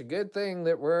a good thing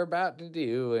that we're about to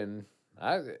do, and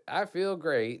I feel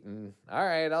great, and all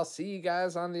right, I'll see you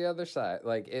guys on the other side.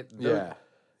 Like it, yeah.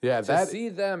 to see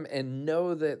them and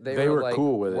know that they were like,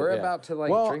 cool with it. we're Yeah. about to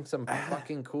like drink some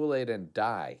fucking Kool-Aid and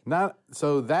die. Not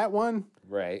so that one.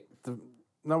 Right. The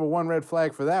number one red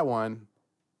flag for that one.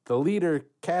 The leader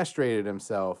castrated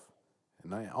himself,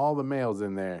 and all the males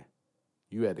in there,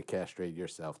 you had to castrate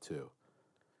yourself too.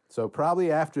 So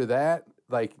probably after that,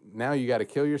 like now you got to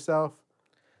kill yourself.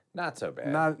 Not so bad.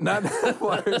 Not that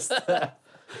far a step.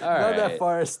 All Not right. that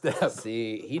far a step.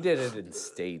 See, he did it in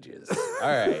stages. All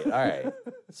right.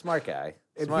 Smart guy.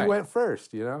 And Smart. he went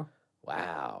first, you know?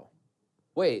 Wow.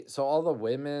 Wait, so all the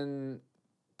women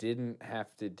didn't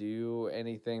have to do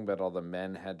anything, but all the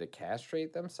men had to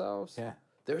castrate themselves? Yeah.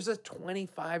 There's a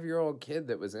 25-year-old kid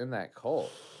that was in that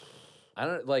cult. I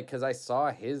don't like because I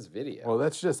saw his video. Well,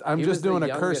 that's just I'm He just was the doing a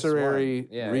youngest cursory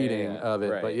one. reading of it,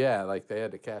 right. but yeah, like they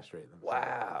had to castrate them.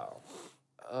 Wow.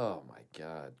 Oh my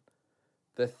God.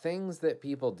 The things that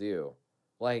people do.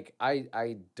 Like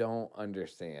I don't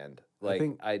understand. Like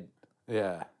I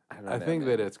Yeah. don't I know, think man.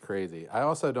 that it's crazy. I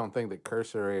also don't think that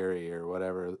cursory or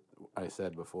whatever I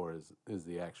said before is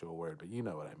the actual word, but you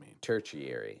know what I mean.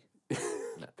 tertiary.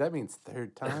 That means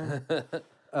third time.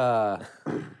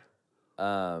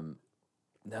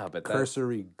 No, but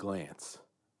Cursory glance.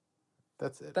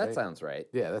 That's it. that right? sounds right.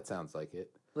 Yeah, that sounds like it.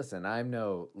 Listen, I'm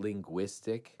no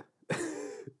linguistic.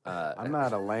 I'm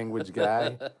not a language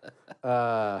guy.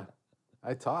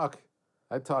 I talk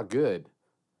good,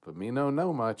 but me no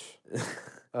know much.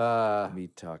 Me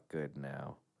talk good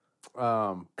now.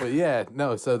 But yeah,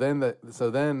 no. So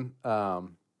then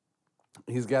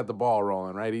he's got the ball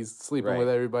rolling, right? He's sleeping Right. with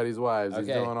everybody's wives. He's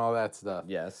Okay. doing all that stuff.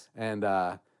 Yes. And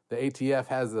the ATF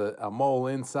has a mole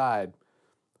inside,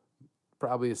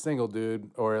 probably a single dude,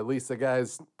 or at least the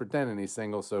guy's pretending he's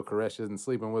single, so Koresh isn't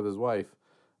sleeping with his wife.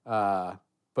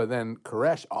 But then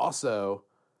Koresh also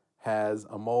has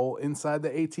a mole inside the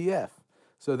ATF.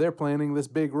 So they're planning this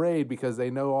big raid because they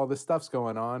know all this stuff's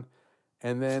going on.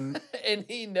 And then And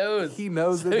he knows.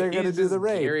 that they're going to he's do the just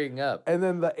raid. Gearing up. And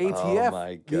then the ATF, Oh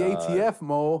my the God. ATF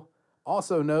mole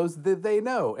also knows that they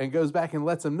know and goes back and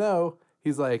lets them know.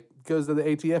 He's like, goes to the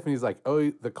ATF and he's like, oh,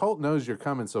 the cult knows you're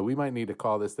coming, so we might need to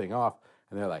call this thing off.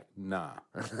 And they're like, nah,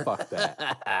 fuck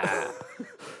that.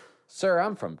 Sir,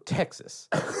 I'm from Texas.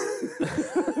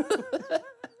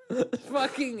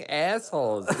 Fucking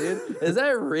assholes, dude. Is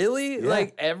that really? Yeah.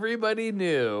 Like, everybody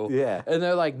knew. Yeah. And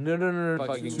they're like, no.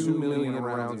 Fucking 2 million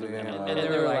rounds of ammo. And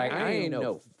they're like, I ain't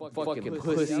no fucking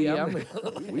pussy.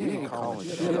 We ain't calling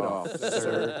shit off,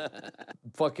 sir.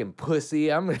 Fucking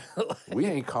pussy. We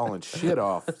ain't calling shit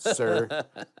off, sir.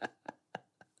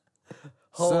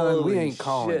 Son, Holy we ain't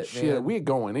calling shit. man. We're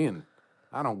going in.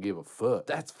 I don't give a fuck.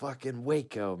 That's fucking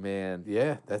Waco, man.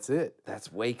 Yeah, that's it.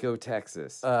 That's Waco,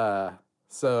 Texas.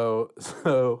 So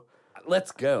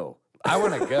Let's go. I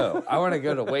want to go. I want to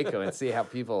go to Waco and see how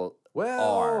people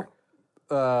are.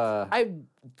 I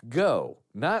go,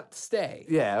 not stay.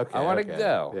 Yeah, okay. I wanna okay,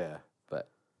 go. Yeah. But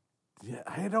Yeah,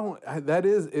 it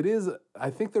is, I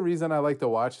think the reason I like to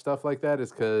watch stuff like that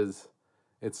is because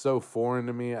it's so foreign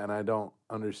to me and I don't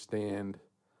understand.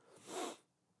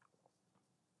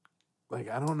 Like,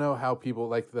 I don't know how people,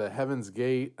 like the Heaven's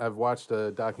Gate, I've watched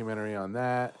a documentary on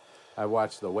that. I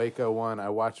watched the Waco one. I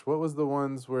watched, what was the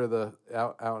ones where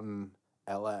out in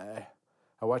L.A.?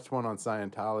 I watched one on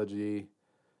Scientology,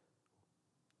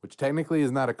 which technically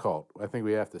is not a cult. I think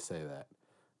we have to say that.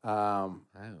 We don't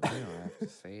have to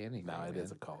say anything. No, it man.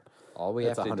 is a cult. All we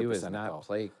It's have to do is 100% a not cult.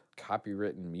 play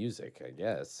copywritten music, I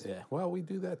guess. Yeah, well, we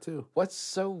do that too. What's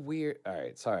so weird? All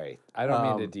right, sorry. I don't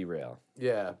mean to derail.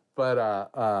 Yeah, but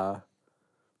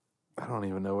I don't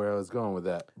even know where I was going with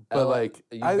that. But Oh, like,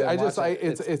 you've I been just watching-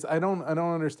 it's I don't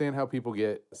understand how people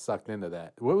get sucked into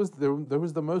that. What was there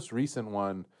was the most recent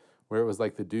one where it was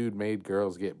like the dude made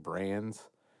girls get brands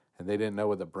and they didn't know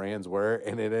what the brands were,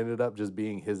 and it ended up just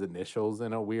being his initials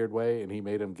in a weird way, and he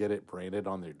made them get it branded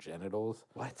on their genitals.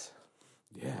 What?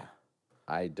 Yeah.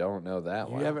 I don't know that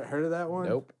one. You haven't heard of that one?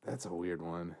 Nope. That's a weird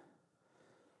one.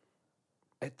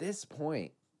 At this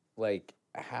point, like,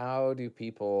 how do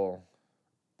people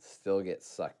still get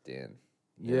sucked in?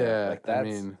 You know, Yeah, like I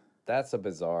mean, that's a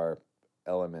bizarre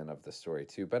element of the story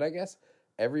too. But I guess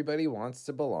everybody wants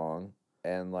to belong,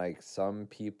 and like some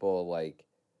people like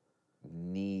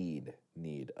need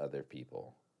other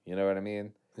people. You know what I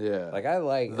mean? yeah. Like I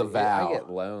like The Vow. I get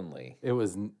lonely. It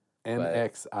was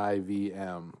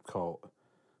NXIVM cult.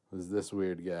 It was this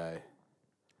weird guy.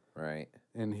 Right.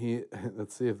 And he,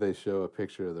 let's see if they show a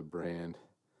picture of the brand.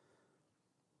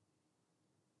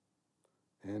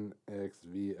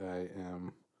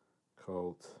 NXVIM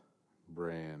cult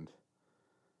brand.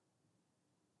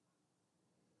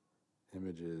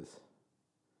 Images.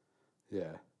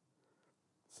 Yeah.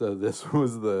 So this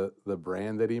was the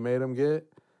brand that he made him get.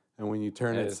 And when you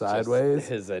turn it It's just sideways,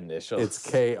 his initials. it's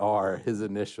KR, his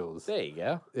initials. There you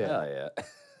go. Yeah. Hell yeah.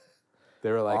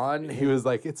 They were like, On he was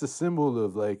like, it's a symbol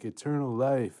of like eternal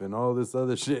life and all this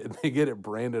other shit. And they get it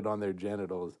branded on their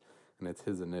genitals, and it's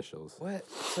his initials. What?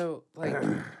 So like,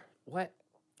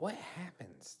 what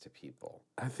happens to people?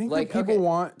 I think Like, that people okay.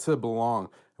 want to belong.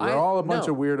 We're I- all a bunch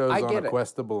no, of weirdos I on get a it.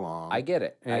 quest to belong. I get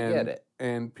it. I get it.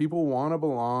 And people want to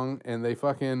belong, and they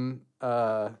fucking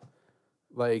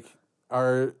like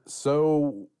are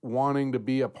so wanting to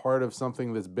be a part of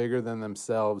something that's bigger than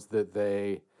themselves that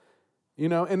they. You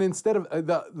know, and instead of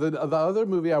the other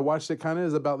movie I watched that kind of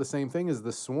is about the same thing as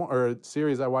the Swarm, or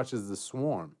series I watched is the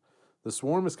Swarm. The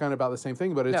Swarm is kind of about the same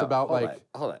thing, but it's No, about hold like on,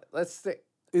 hold on. Let's think.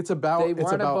 it's about They it's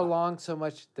want to about belong so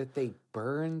much that they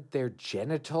burn their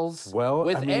genitals. well,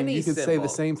 with I mean, any you could say symbol. the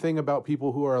same thing about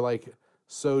people who are like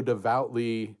so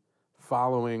devoutly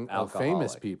following of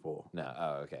famous Alcoholic. people. No.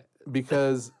 Oh, okay.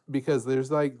 because there's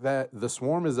like that the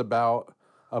Swarm is about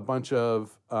a bunch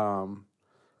of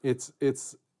it's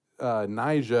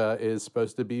Nyjah is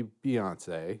supposed to be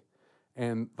Beyonce,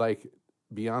 and like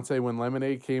Beyonce, when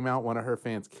Lemonade came out, one of her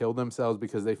fans killed themselves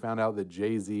because they found out that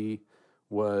Jay-Z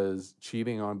was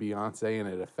cheating on Beyonce, and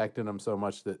it affected them so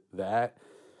much that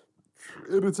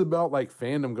and it's about like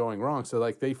fandom going wrong. So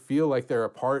like they feel like they're a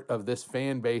part of this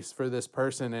fan base for this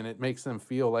person, and it makes them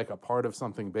feel like a part of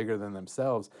something bigger than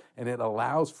themselves, and it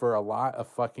allows for a lot of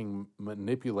fucking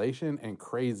manipulation and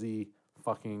crazy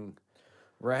fucking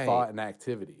Right. thought and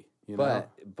activity. You know?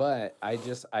 But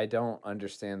I don't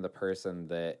understand the person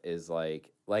that is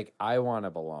like I want to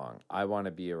belong. I want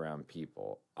to be around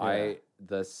people. Yeah.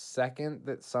 The second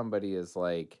that somebody is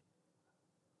like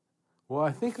Well,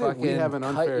 I think that fucking we have an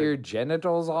unfair. cut your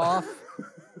genitals off.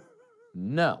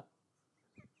 No.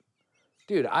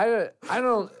 Dude, I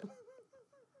don't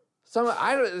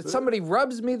somebody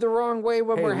rubs me the wrong way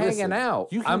when Hey, we're listen, hanging out.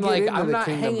 you can I'm get like, into I'm the not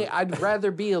kingdom hanging. of- I'd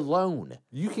rather be alone.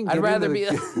 You can. I'd Get rather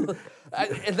into be. the,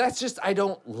 And that's just I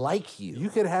don't like you. You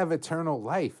could have eternal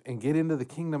life and get into the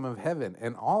kingdom of heaven.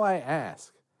 And all I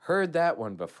ask Heard that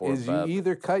one before, is bub. you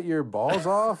either cut your balls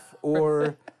off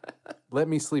or let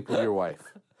me sleep with your wife.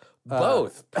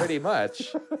 Both, pretty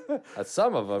much.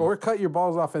 Some of them. Or cut your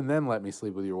balls off and then let me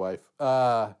sleep with your wife.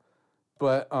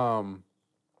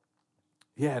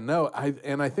 Yeah, no, I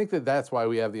think that's why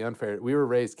we have the unfair. We were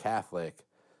raised Catholic,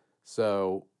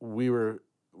 so we were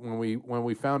when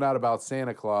we found out about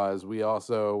Santa Claus, we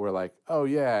also were like, oh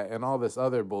yeah, and all this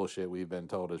other bullshit we've been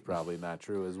told is probably not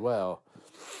true as well.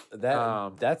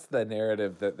 That's the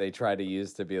narrative that they try to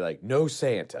use to be like, no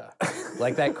Santa.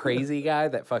 Like that crazy guy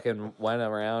that fucking went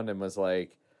around and was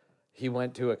like, he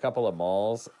went to a couple of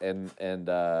malls and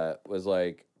was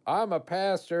like, I'm a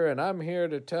pastor and I'm here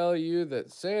to tell you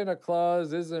that Santa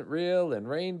Claus isn't real and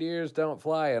reindeers don't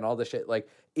fly and all this shit, like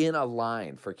in a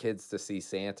line for kids to see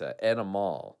Santa at a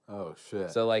mall. Oh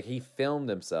shit! So like he filmed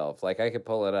himself. Like I could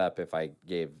pull it up if I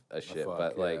gave a shit, fuck,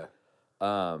 but like,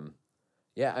 yeah.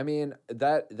 yeah, I mean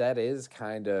that is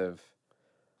kind of,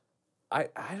 I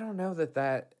don't know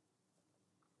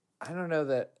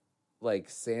that like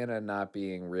Santa not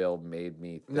being real made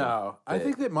me think No, I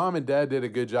think that mom and dad did a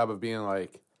good job of being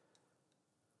like,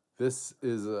 this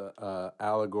is a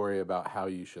allegory about how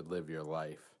you should live your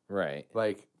life. right.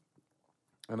 Like,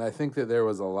 and I think that there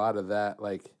was a lot of that.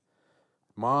 Like,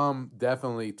 mom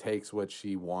definitely takes what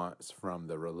she wants from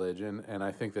the religion, and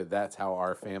I think that that's how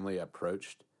our family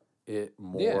approached it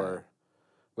more.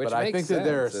 Which but I makes think that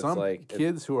there are sense. It's some like,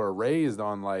 kids who are raised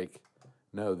on like,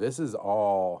 no, this is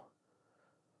all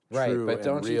right, true but and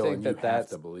don't you real, think and that have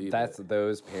that's to believe that's it.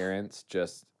 those parents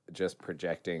just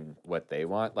projecting what they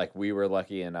want? Like we were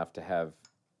lucky enough to have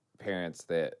parents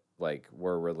that like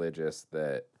were religious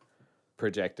that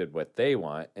projected what they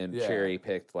want and Yeah. cherry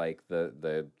picked like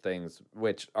the things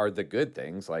which are the good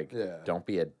things, like Yeah. don't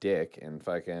be a dick and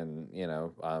fucking,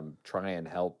 try and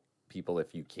help people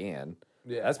if you can.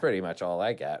 Yeah. That's pretty much all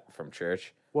I got from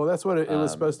church. Well, that's what it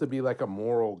was supposed to be, like a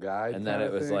moral guide. And then kinda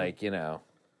it was thing. like,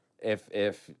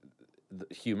 if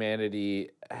humanity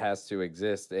has to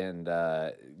exist and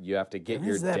you have to get There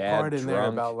your is that dad part in there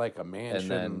drunk about like a man and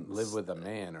shouldn't then live with a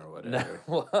man or whatever.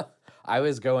 well, I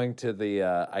was going to the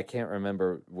I can't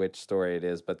remember which story it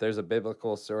is, but there's a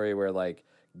biblical story where like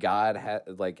God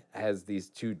has these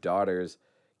two daughters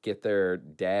get their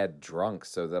dad drunk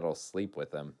so that he'll sleep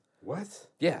with them. What?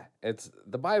 Yeah, it's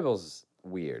the Bible's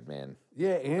weird, man.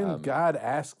 Yeah, and God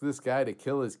asked this guy to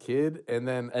kill his kid, and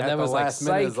then at then the was like, last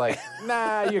minute is "Psych." like,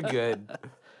 nah, you're good. It's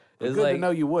It's good to like- know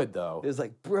you would, though. It was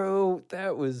like, bro,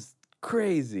 that was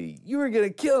crazy. You were gonna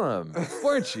kill him,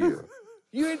 weren't you?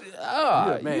 You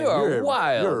are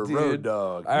wild, You're a dude. road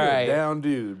dog. All You're right. a down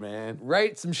dude, man.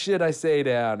 Write some shit I say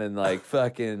down and like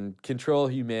fucking control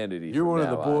humanity. You're from one of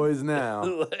now the on. boys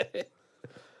now.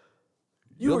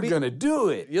 You You'll were be- gonna do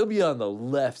it. You'll be on the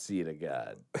left seat of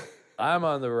God. I'm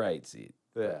on the right seat.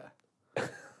 Yeah.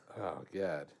 Oh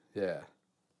God. Yeah.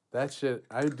 That shit.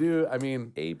 I do. I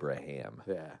mean, Abraham.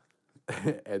 yeah.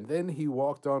 And then he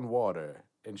walked on water,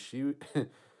 and she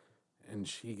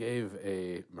gave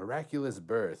a miraculous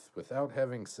birth without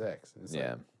having sex. It's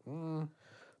Yeah. like,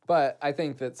 But I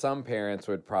think that some parents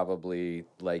would probably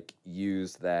like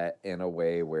use that in a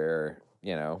way where,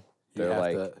 they're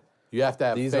like, you have to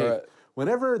have these faith. are-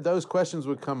 Whenever those questions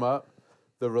would come up,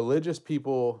 the religious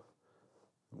people,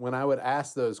 when I would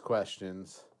ask those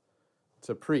questions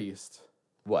to priest,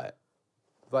 what?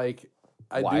 like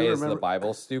I Why do is remember, the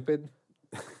Bible stupid?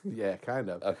 yeah, kind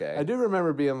of. Okay. I do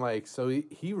remember being like, so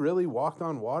he really walked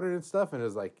on water and stuff, and it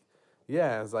was like,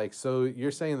 yeah, it's like, so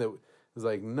you're saying that? It was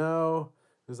like, no,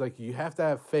 it was like you have to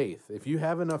have faith. If you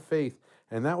have enough faith,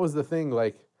 and that was the thing,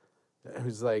 like. It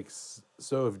was like,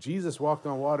 so if Jesus walked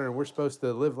on water and we're supposed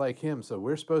to live like him, so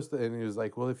we're supposed to, and he was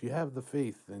like, well, if you have the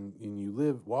faith and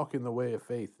you walk in the way of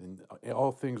faith, and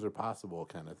all things are possible,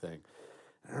 kind of thing.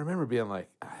 And I remember being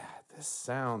like, this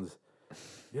sounds,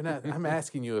 I'm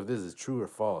asking you if this is true or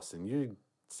false, and you're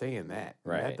saying that.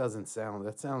 And Right.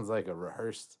 that sounds like a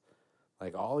rehearsed,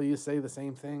 like all of you say the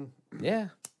same thing. Yeah.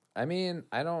 I mean,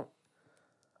 I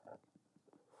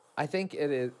think it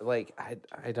is like,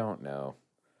 I don't know.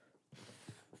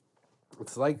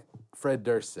 It's like Fred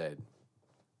Durst said,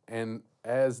 and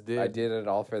as did I did it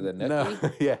all for the nookie.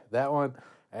 No, yeah, that one.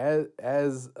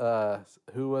 As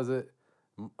who was it?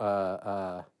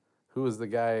 Who was the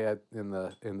guy in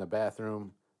the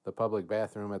bathroom, the public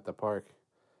bathroom at the park?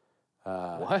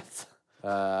 What?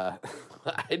 I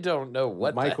don't know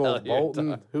what Michael the hell you're Bolton.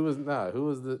 talking- Who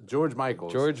was the George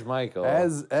Michaels? George Michael.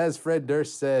 As Fred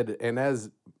Durst said, and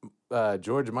as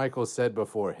George Michael said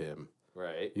before him,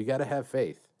 right. you got to have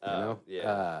faith. You know?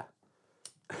 Yeah.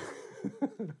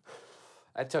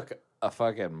 I took a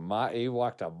fucking mile. You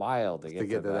walked a mile to To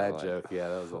get to that one. joke, yeah,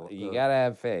 that was You gotta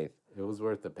have faith. It was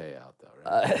worth the payout,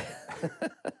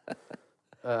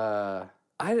 though, right?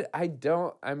 I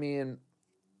don't. I mean,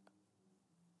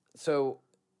 so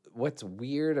what's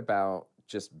weird about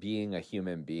just being a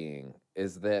human being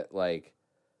is that like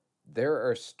there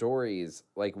are stories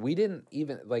like we didn't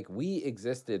even like we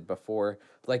existed before.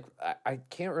 Like I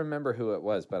can't remember who it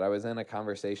was, but I was in a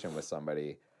conversation with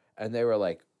somebody and they were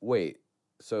like, "Wait,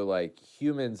 so like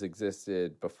humans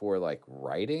existed before like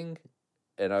writing?"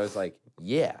 And I was like,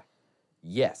 "Yeah."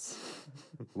 Yes,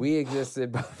 we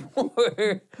existed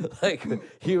before. Like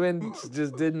humans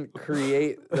just didn't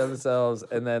create themselves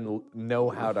and then know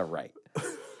how to write.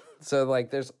 So like,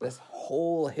 there's this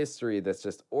whole history that's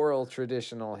just oral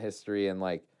traditional history, and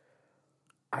like,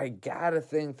 I gotta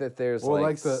think that there's Well,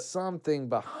 like like something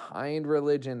behind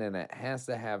religion, and it has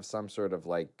to have some sort of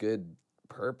like good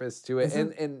purpose to it.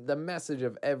 And the message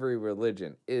of every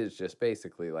religion is just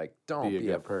basically like, don't Be a be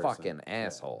a good person. fucking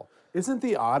asshole. Isn't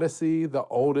the Odyssey the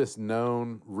oldest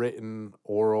known written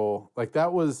oral? Like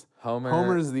that was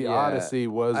Homer's The Odyssey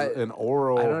was an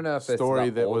oral I don't know if story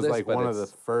it's the that was oldest, like but one of the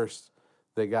first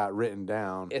that got written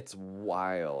down. It's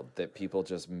wild that people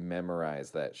just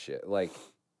memorize that shit. Like,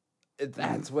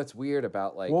 that's what's weird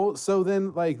about like. Well, so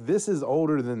then like this is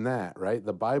older than that, right?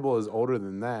 The Bible is older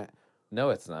than that. No,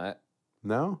 it's not.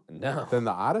 No? No. Than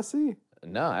the Odyssey?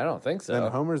 No, I don't think so.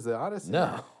 Than Homer's The Odyssey?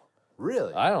 No.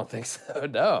 Really? I don't think so.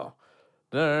 No.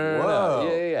 No. Whoa.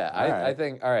 Yeah. All I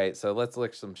think, all right, so let's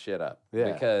look some shit up.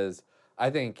 Yeah. Because I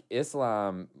think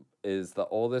Islam is the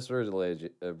oldest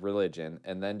religion,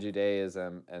 and then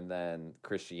Judaism, and then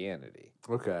Christianity.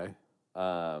 Okay.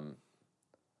 The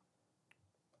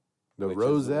Which is-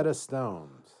 Rosetta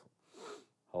Stones.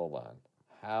 Hold on.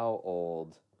 How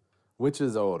old? Which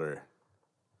is older?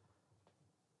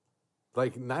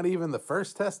 Like, not even the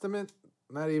First Testament?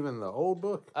 Not even the Old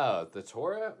Book? Oh, the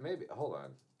Torah? Maybe. Hold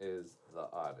on. Is the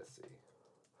Odyssey.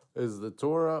 Is the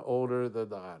Torah older than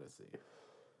the Odyssey?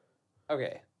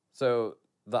 Okay. So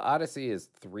the Odyssey is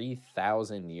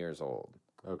 3,000 years old.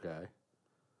 Okay.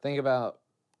 Think about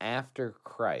after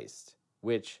Christ,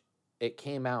 which it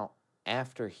came out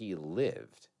after he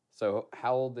lived. So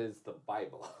how old is the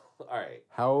Bible? All right.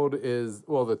 How old is,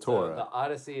 well, the Torah? So the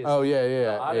Odyssey is. Oh, yeah.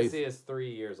 The Odyssey is 3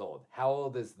 years old. How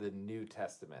old is the New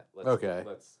Testament?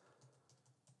 Let's.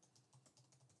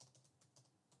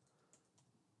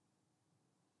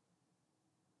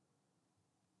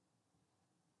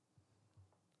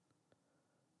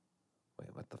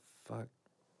 Wait, what the fuck?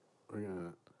 We're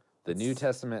gonna... The New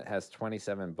Testament has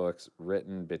 27 books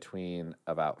written between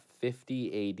about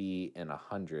 50 AD and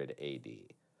 100 AD.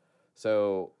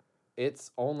 So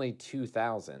it's only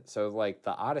 2,000. So, like,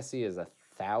 the Odyssey is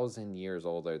 1,000 years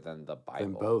older than the Bible.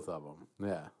 Than both of them,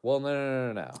 yeah. Well,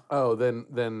 no. Oh,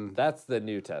 then That's the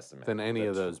New Testament. Than any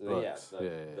of those books. Yeah,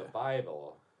 the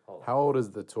Bible. Hold on. How old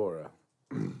is the Torah?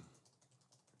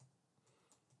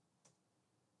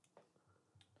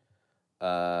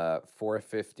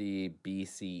 450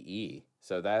 BCE.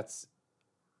 So that's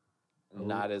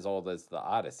not as old as the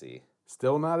Odyssey.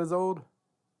 Still not as old?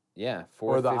 Yeah.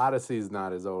 Or the Odyssey's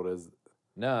not as old as...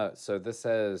 No, so this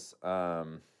says,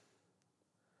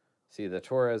 see, the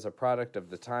Torah is a product of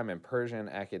the time in Persian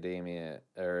academia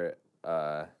or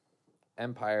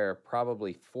empire,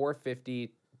 probably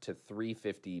 450 to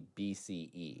 350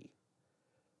 BCE.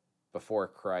 Before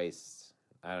Christ,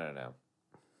 I don't know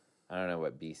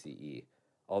what BCE.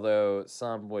 Although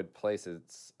some would place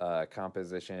its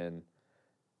composition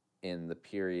in the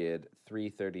period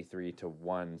 333 to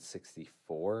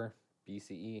 164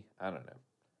 BCE. I don't know.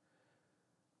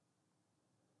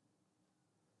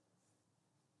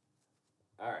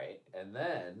 All right, and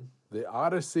then... The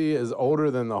Odyssey is older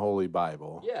than the Holy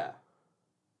Bible. Yeah.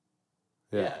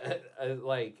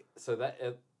 Like, so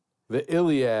that... The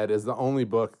Iliad is the only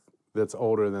book that's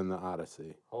older than the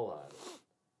Odyssey. Hold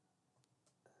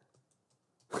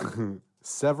on.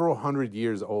 Several hundred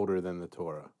years older than the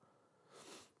Torah.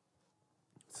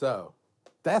 So,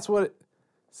 that's what...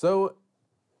 So,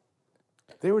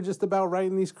 they were just about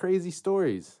writing these crazy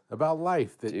stories about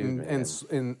life that,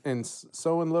 and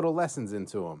sewing little lessons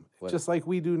into them. Just like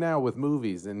we do now with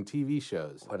movies and TV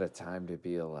shows. What a time to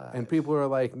be alive. And people are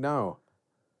like, no,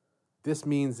 this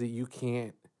means that you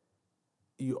can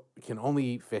only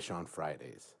eat fish on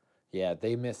Fridays. Yeah,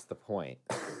 they missed the point.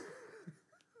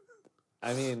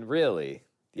 I mean, really.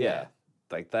 Yeah.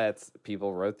 Like, that's...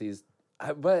 People wrote these...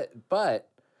 But...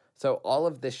 So, all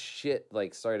of this shit,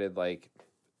 like, started, like...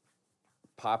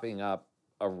 popping up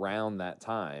around that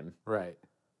time. Right.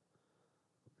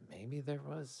 Maybe there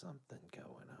was something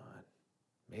going on.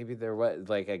 Maybe there was,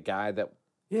 like, a guy that...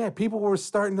 Yeah, people were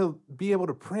starting to be able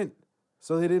to print,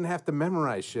 so they didn't have to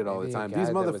memorize shit all the time. These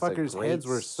motherfuckers' heads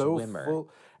were so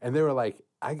full, and they were like,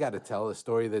 I got to tell a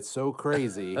story that's so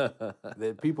crazy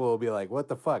that people will be like, what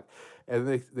the fuck?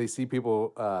 And they see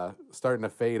people starting to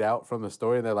fade out from the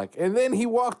story, and they're like, and then he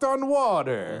walked on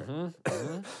water.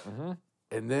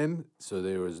 And then, so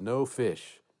there was no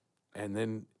fish. And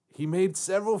then he made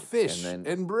several fish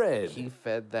and bread. He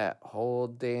fed that whole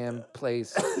damn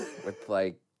place with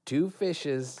like 2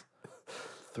 fishes,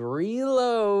 3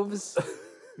 loaves,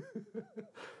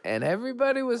 and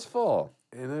everybody was full.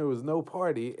 And there was no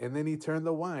party. And then he turned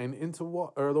the wine into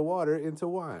the water into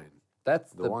wine.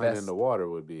 That's the wine best. into water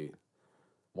would be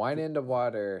wine into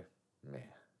water, man.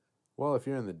 Well, if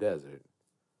you're in the desert.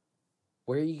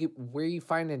 Where you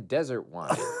finding desert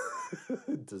wine?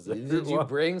 Did you wine?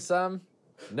 bring some?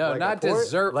 No, like not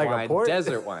dessert like wine.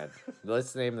 Desert wine.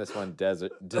 Let's name this one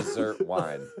dessert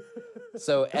wine.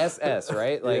 So SS,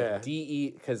 right? Like Yeah.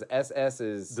 DE, because SS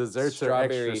is Desserts are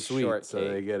strawberry extra sweet, shortcake. so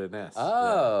they get an S.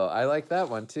 Oh, I like that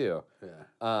one too.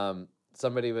 Yeah.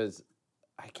 Somebody was,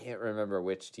 I can't remember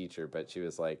which teacher, but she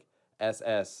was like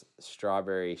SS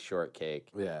strawberry shortcake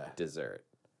Yeah. dessert.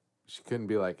 She couldn't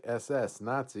be like SS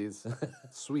Nazis.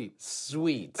 Sweet.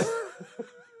 Sweet.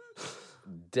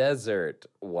 Desert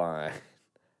wine.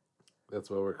 That's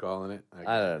what we're calling it.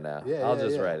 I don't know. Yeah, I'll yeah,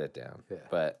 just yeah. write it down. Yeah.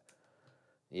 But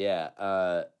yeah,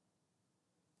 I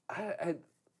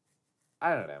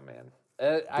don't know, man.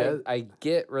 I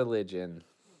get religion.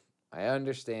 I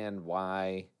understand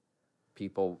why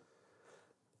people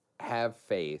have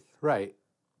faith, Right.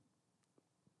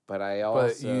 but I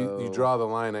also But you draw the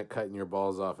line at cutting your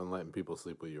balls off and letting people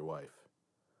sleep with your wife.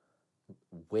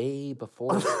 way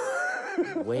before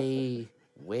that.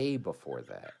 way before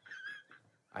that.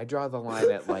 I draw the line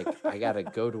at like I gotta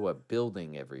go to a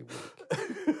building every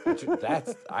week.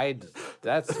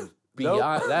 That's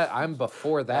beyond that. I'm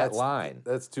before that line.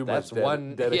 That's too That's much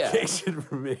one dedication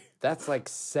for me. That's like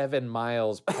 7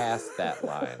 miles past that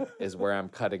line is where I'm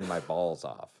cutting my balls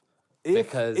off.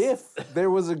 Because If there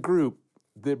was a group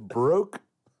that broke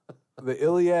the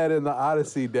Iliad and the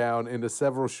Odyssey down into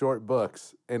several short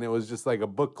books, and it was just like a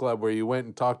book club where you went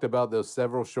and talked about those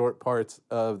several short parts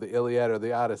of the Iliad or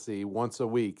the Odyssey once a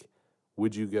week,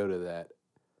 would you go to that?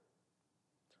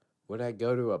 would I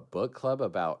go to a book club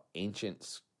about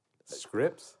ancient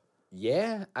Scripts?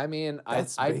 Yeah, I mean,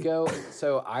 That's I'd big. go.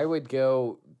 So I would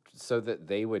go so that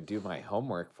they would do my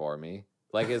homework for me.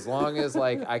 Like as long as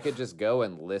like I could just go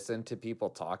and listen to people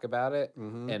talk about it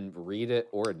and read it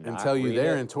or not And tell you read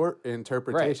their it.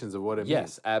 interpretations of what it means.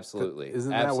 Yes, absolutely.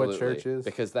 Isn't that what Absolutely. church is?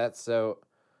 Because that's so.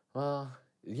 Well,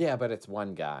 yeah, but it's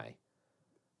one guy.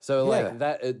 So Yeah. like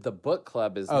that, the book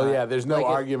club is. Oh not, yeah, there's no like, if-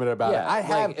 argument about yeah, it. I like,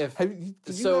 have. if- have you-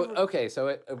 did you So ever- okay, so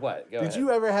it what? Go Did ahead.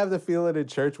 you ever have the feeling in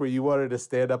church where you wanted to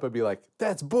stand up and be like,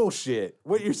 "That's bullshit.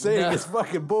 What you're saying No. is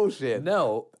fucking bullshit."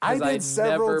 No, I 'cause did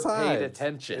several never times. paid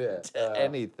attention Yeah, to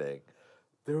anything.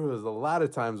 There was a lot of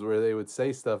times where they would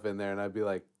say stuff in there, and I'd be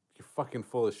like, "You're fucking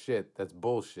full of shit. That's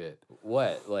bullshit."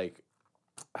 What like?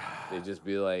 They just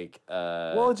be like,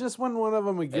 Well, just when one of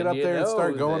them would get and up you there and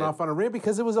start know going that- off on a rant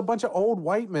because it was a bunch of old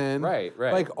white men, Right.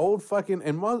 like old fucking,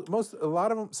 and a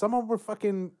lot of them, some of them were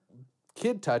fucking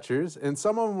kid touchers, and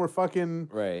some of them were fucking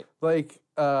right. like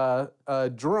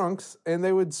drunks, and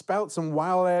they would spout some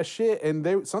wild ass shit,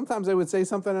 and sometimes they would say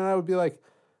something, and I would be like,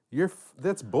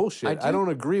 that's bullshit. I don't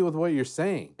agree with what you're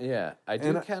saying. Yeah, I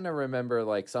do kind of remember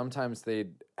like sometimes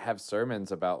they'd have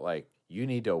sermons about like you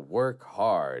need to work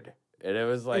hard, and it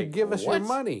was like Give us your what?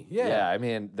 money. Yeah, I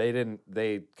mean they didn't.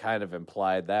 They kind of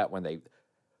implied that when they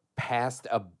passed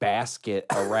a basket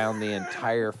around the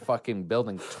entire fucking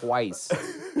building twice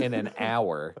in an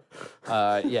hour.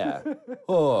 Yeah.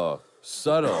 Oh,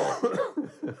 subtle.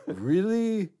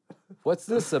 Really? What's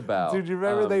this about? Dude, you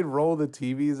remember they'd roll the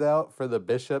TVs out for the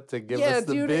bishop to give us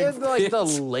the dude, big and like the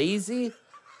pitch? lazy.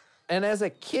 And as a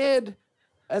kid,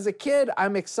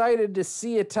 I'm excited to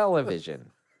see a television.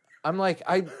 I'm like,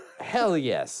 hell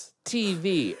yes,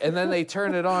 TV. And then they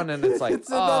turn it on, and it's like, It's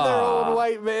another old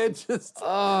white man just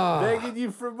begging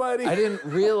you for money. I didn't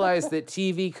realize that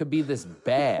TV could be this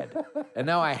bad, and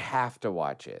now I have to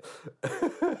watch it.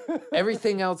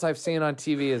 Everything else I've seen on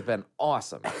TV has been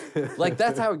awesome. Like,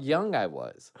 that's how young I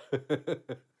was.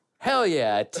 Hell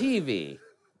yeah, TV.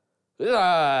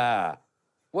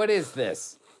 What is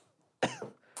this?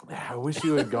 I wish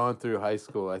you had gone through high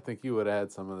school. I think you would have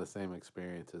had some of the same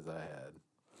experiences I had.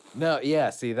 No, yeah,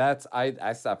 see,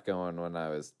 I stopped going when I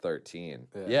was 13.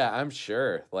 Yeah, I'm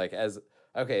sure. Like,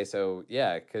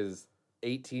 because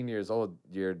 18 years old,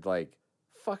 you're like,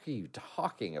 fuck are you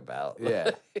talking about?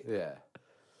 Yeah, yeah.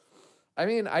 I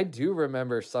mean, I do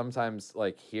remember sometimes,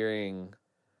 like, hearing,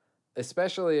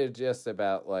 especially just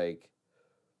about, like,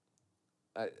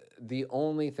 the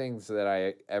only things that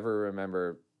I ever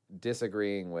remember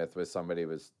disagreeing with somebody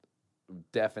was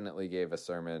definitely gave a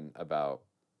sermon about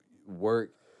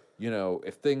work. You know,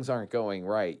 if things aren't going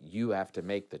right, you have to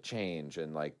make the change,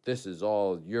 and like this is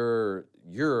all your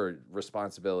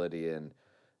responsibility, and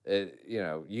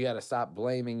you got to stop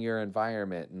blaming your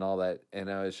environment and all that.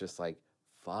 And I was just like,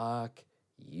 "Fuck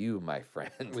you, my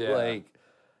friend!" Yeah. Like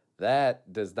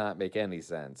that does not make any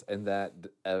sense, and that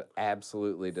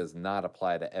absolutely does not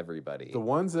apply to everybody. The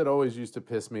ones that always used to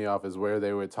piss me off is where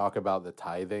they would talk about the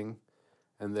tithing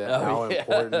and how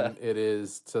important it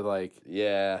is to like.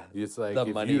 Yeah, It's like the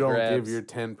if money you don't grabs. give your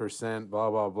 10%,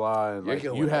 blah blah blah, and You're like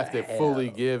going you have to to fully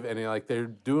hell. give, and like they're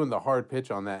doing the hard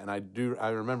pitch on that, and I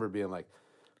remember being like,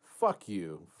 "Fuck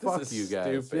you, fuck is you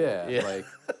guys, stupid. Yeah. like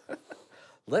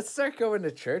Let's start going to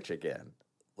church again.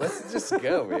 Let's just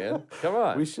go, man. Come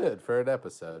on. We should for an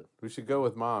episode. We should go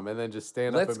with Mom and then just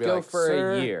stand up Let's and be go like, for a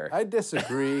 "Sir, year." I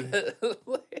disagree.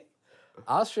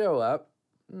 I'll show up.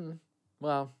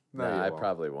 Well, No, no, you I won't.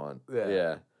 probably won't. Yeah.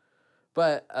 Yeah.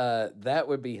 But that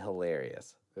would be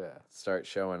hilarious. Yeah. Start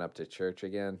showing up to church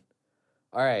again.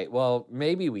 All right. Well,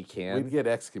 maybe we can. We'd get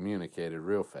excommunicated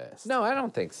real fast. No, I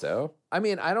don't think so. I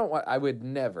mean, I would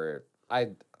never.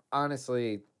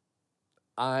 Honestly,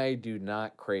 I do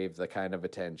not crave the kind of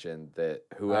attention that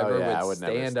whoever I would would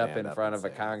never stand up stand in up front and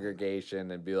of a say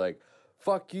congregation and be like,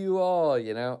 fuck you all,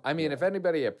 you know? I mean, if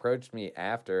anybody approached me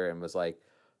after and was like,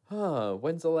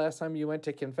 when's the last time you went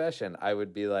to confession? I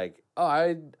would be like,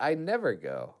 I never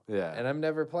go. Yeah. And I'm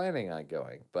never planning on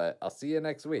going, but I'll see you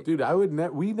next week. Dude,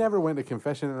 we never went to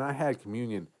confession, and I had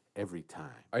communion every time.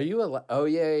 Are you Oh,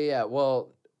 yeah. Well,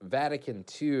 Vatican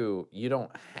II, you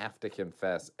don't have to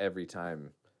confess every time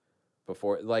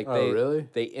before. Like, really?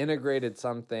 They integrated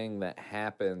something that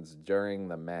happens during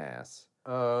the Mass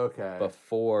Oh, okay.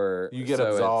 before. You get so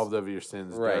it's- absolved of your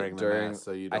sins right, during the Mass,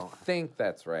 so you I don't. think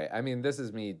that's right. I mean, this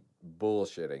is me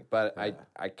bullshitting, but Yeah.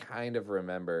 I kind of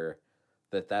remember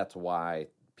that's why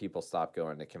people stopped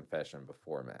going to confession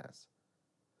before Mass.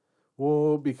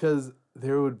 Well, because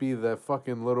there would be the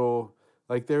fucking little,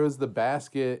 like there was the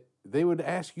basket. They would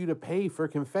ask you to pay for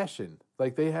confession.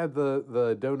 Like they had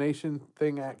the donation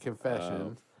thing at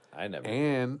confession. I never.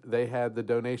 And they had the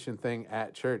donation thing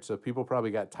at church. So people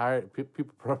probably got tired.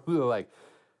 People probably were like,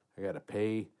 I got to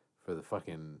pay for the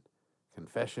fucking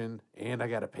confession and I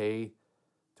got to pay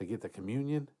to get the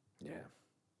communion. Yeah.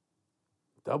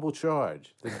 Double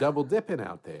charge. They're double dipping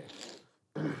out there.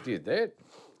 Dude, they're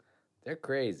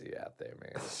crazy out there,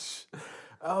 man.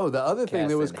 Oh, the other thing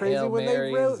that was Casting crazy Hail when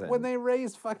Marys when they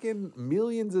raised fucking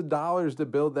millions of dollars to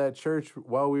build that church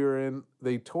while we were in.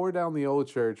 They tore down the old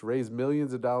church, raised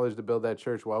millions of dollars to build that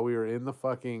church while we were in the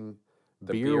fucking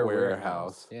beer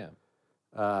warehouse. Yeah.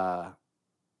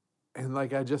 And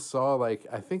like I just saw, like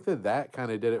I think that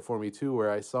kind of did it for me too, where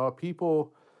I saw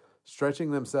people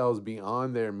stretching themselves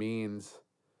beyond their means,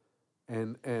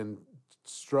 and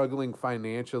struggling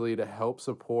financially to help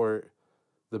support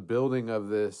the building of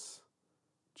this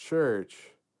church.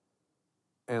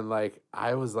 And like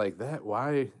I was like, that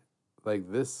why, like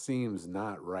this seems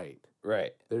not right.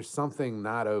 Right. There's something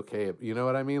not okay. You know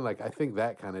what I mean? Like I think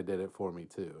that kind of did it for me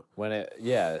too.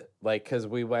 Because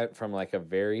we went from like a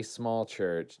very small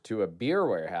church to a beer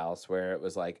warehouse where it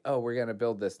was like, oh, we're gonna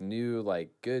build this new like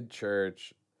good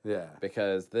church Yeah.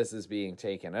 because this is being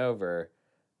taken over,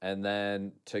 and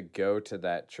then to go to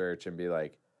that church and be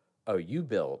like, oh, you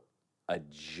built a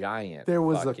giant. There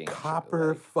was a fucking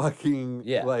copper fucking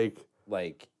Yeah.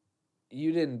 like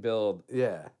you didn't build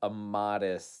yeah. a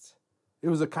modest. It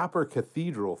was a copper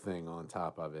cathedral thing on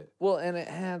top of it. Well, and it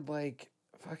had like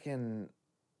fucking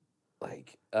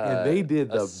like And they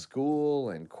did a the school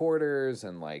and quarters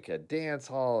and like a dance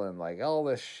hall and like all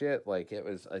this shit. Like it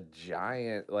was a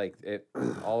giant like it.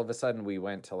 All of a sudden, we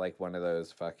went to like one of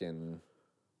those fucking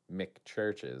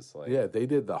McChurches. Like yeah, they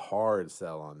did the hard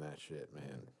sell on that shit,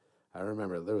 man. I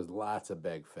remember there was lots of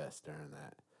beg fest during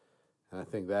that, and I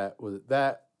think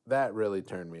that really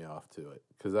turned me off to it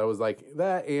because I was like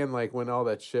that, and like when all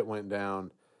that shit went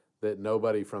down, that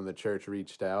nobody from the church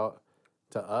reached out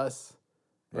to us,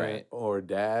 Right. or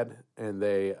Dad, and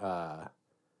they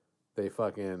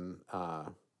fucking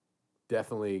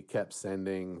definitely kept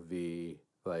sending the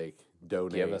like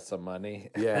donate, give us some money.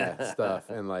 yeah, stuff,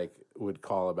 and like would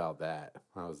call about that.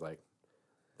 I was like,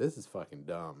 this is fucking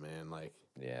dumb, man. Like,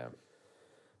 Yeah.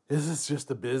 this is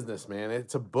just a business, man.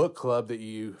 It's a book club that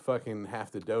you fucking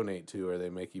have to donate to, or they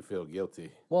make you feel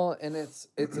guilty. Well, and it's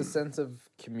a sense of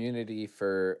community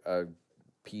for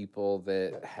people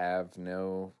that have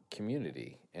no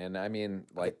community, and I mean,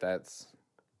 like that's,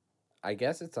 I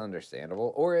guess it's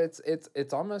understandable, or it's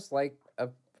almost like a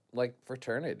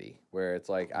fraternity where it's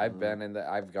like I've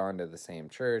gone to the same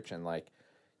church, and like,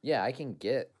 yeah, I can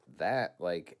get that.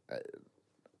 Like,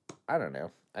 I don't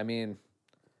know. I mean,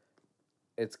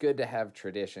 it's good to have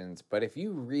traditions, but if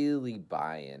you really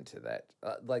buy into that,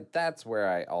 like that's where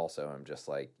I also am just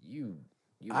like, you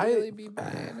really be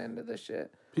buying into this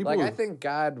shit? People Like, I think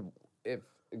if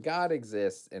God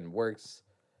exists and works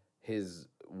his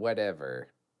whatever,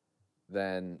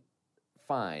 then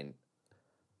fine.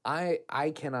 I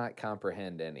cannot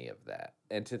comprehend any of that.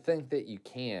 And to think that you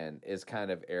can is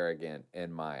kind of arrogant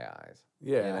in my eyes.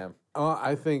 Yeah. You know?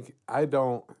 I think I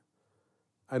don't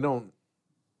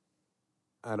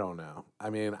know. I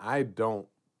mean, I don't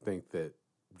think that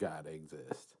God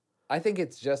exists. I think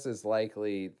it's just as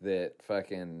likely that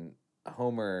fucking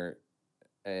Homer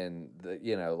and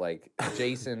like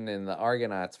Jason and the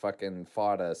Argonauts fucking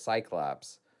fought a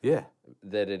Cyclops. Yeah.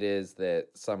 That it is that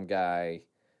some guy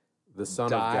The son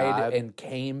died of God and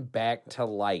came back to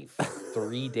life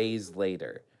 3 days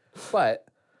later. But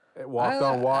walked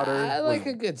on water. I like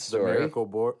was a good The story. miracle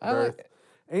birth.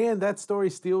 And that story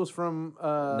steals from.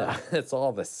 No, it's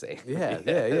all the same. Yeah.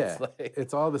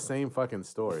 It's all the same fucking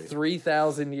story.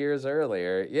 3,000 years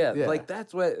earlier. Yeah, Yeah. like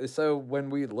that's what. So when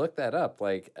we looked that up,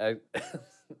 like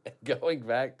going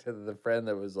back to the friend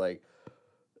that was like,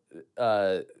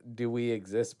 do we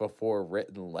exist before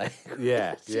written language?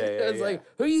 Yeah. It was like,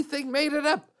 who you think made it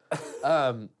up?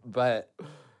 But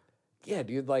yeah,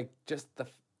 dude, like just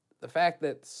the fact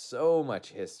that so much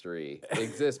history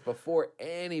exists before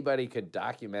anybody could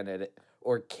document it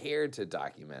or cared to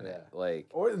document it. Like,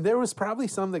 or there was probably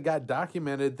some that got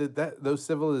documented that those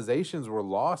civilizations were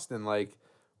lost and like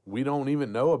we don't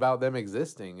even know about them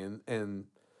existing. And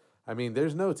I mean,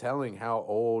 there's no telling how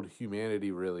old humanity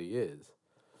really is.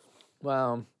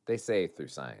 well, they say through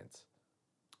science.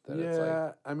 That Yeah, it's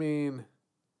like, I mean,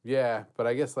 yeah, but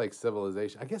I guess like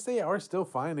civilization. I guess they are still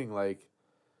finding like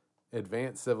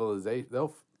advanced civilization.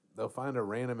 They'll find a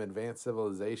random advanced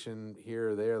civilization here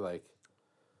or there. Like,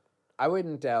 I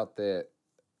wouldn't doubt that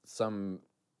some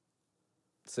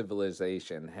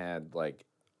civilization had like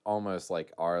almost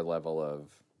like our level of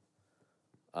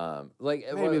like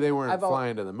maybe they weren't I've al-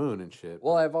 flying to the moon and shit.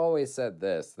 Well, I've always said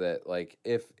this, that like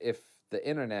if the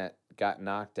internet got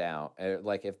knocked out,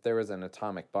 like if there was an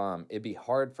atomic bomb, it'd be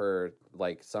hard for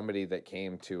like somebody that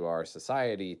came to our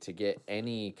society to get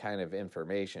any kind of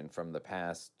information from the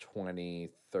past 20,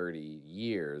 30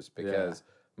 years because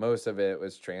most of it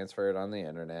was transferred on the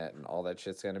internet and all that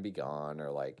shit's going to be gone, or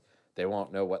like they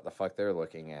won't know what the fuck they're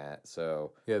looking at.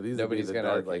 So yeah, these nobody's would be the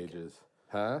gonna, dark like, ages.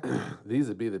 huh? These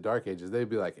would be the dark ages. They'd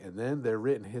be like, and then their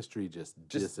written history just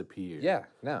disappeared. Yeah,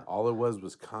 no. All it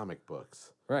was comic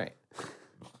books. Right.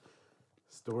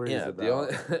 Stories Yeah, about. the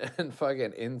only and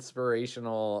fucking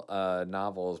inspirational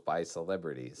novels by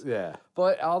celebrities. Yeah.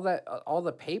 But all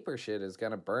the paper shit is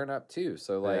gonna burn up too.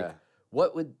 So like, Yeah.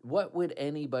 what would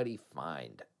anybody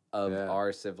find of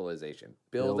our civilization?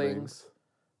 Buildings,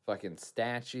 fucking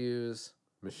statues,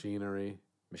 machinery,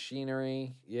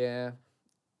 yeah,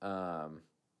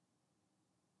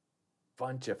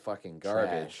 bunch of fucking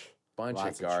garbage, Trash.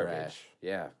 Lots of of garbage, trash.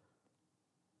 yeah.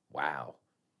 Wow,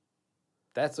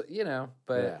 that's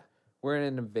but we're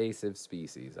an invasive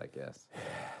species, I guess.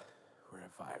 We're a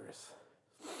virus.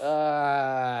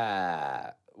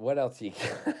 What else you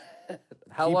got?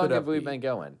 How Keep long it have we upbeat. been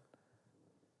going?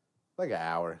 Like an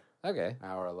hour. Okay.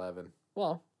 Hour 11.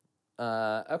 Well,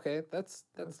 okay, that's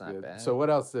not good. bad. So what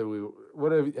else did we?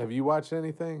 What have you watched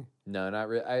anything? No, not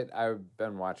really. I've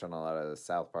been watching a lot of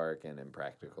South Park and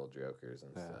Impractical Jokers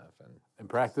and stuff, and In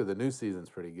practice, the new season's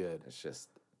pretty good. it's just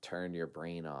turn your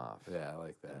brain off. Yeah, I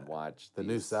like that. And watch The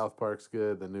new these- South Park's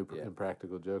good. The new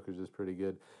Impractical Jokers is pretty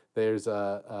good. There's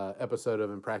a episode of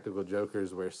Impractical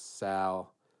Jokers where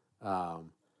Sal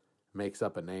makes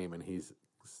up a name and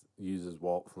uses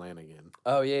Walt Flanagan.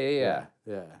 Oh yeah.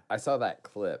 Yeah. I saw that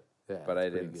clip, Yeah, but I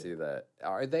it's pretty didn't good. see that.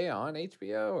 Are they on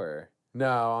HBO or?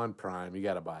 No, on Prime. You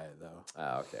got to buy it though.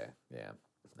 Oh, okay. Yeah.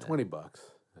 $20.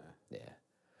 Yeah.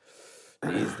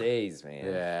 These days, man.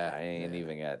 Yeah, I ain't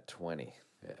even got 20.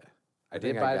 Yeah. I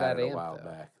think did buy got that it amp a while though.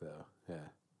 back though. Yeah.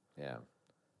 Yeah.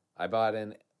 I bought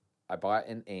an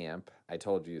amp. I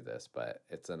told you this, but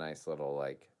it's a nice little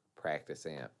like practice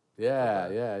amp. Yeah,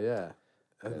 that. yeah. It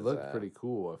 'Cause, looked pretty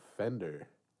cool. A Fender.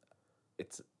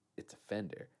 It's a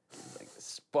Fender. Like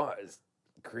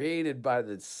created by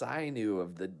the sinew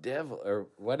of the devil, or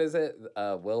what is it?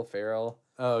 Will Ferrell.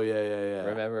 Oh yeah.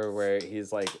 Remember where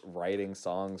he's like writing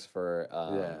songs for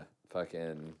Yeah.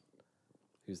 fucking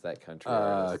who's that country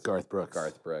artist? Garth Brooks.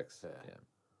 Garth Brooks. Yeah.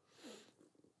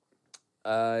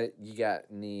 Yeah. You got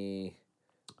any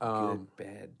Um, good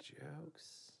bad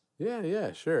jokes?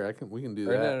 Yeah, sure. We can do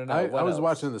Or that. no, I what was else?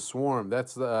 watching The Swarm.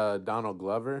 That's Donald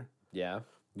Glover. Yeah.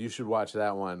 You should watch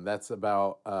that one. That's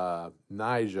about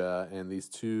Nyjah and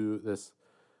this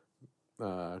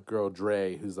girl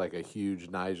Dre, who's like a huge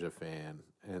Nyjah fan,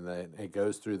 and then it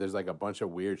goes through. There's like a bunch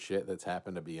of weird shit that's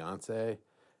happened to Beyonce,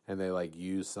 and they like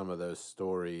use some of those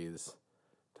stories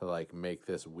to like make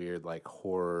this weird like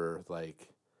horror like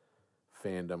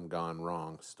fandom gone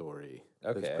wrong story.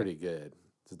 Okay. That's pretty good.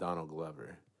 It's Donald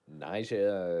Glover.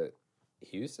 Nyjah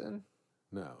Houston?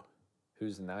 No,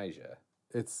 Who's Nyjah?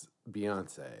 it's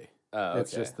Beyonce. Oh, okay.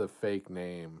 It's just the fake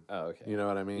name. Oh, okay. You know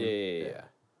what I mean? Yeah.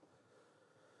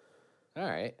 All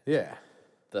right. Yeah.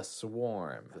 The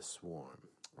Swarm. The Swarm.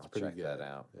 It's I'll pretty check good. that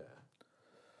out. Yeah.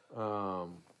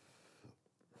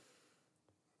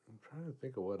 trying to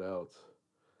think of what else.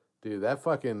 Dude,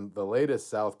 the latest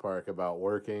South Park about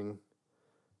working,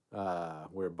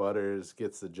 where Butters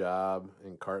gets the job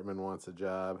and Cartman wants a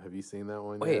job. Have you seen that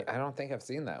one Wait, yet? I don't think I've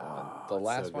seen that one. Oh, The it's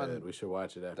last so one good. We should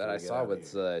watch it after that we I get saw out of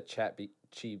was here. Chat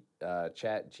GPT.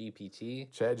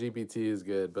 Chat GPT is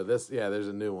good, but there's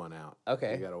a new one out.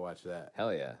 Okay. You got to watch that.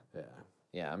 Hell yeah. Yeah.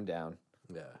 Yeah, I'm down.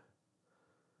 Yeah.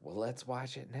 Well, let's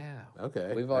watch it now.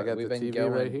 Okay. We've I got we've the been TV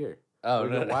going right here. Oh, We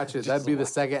no, can no, watch it. just That'd be the wa-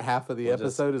 second half of the we'll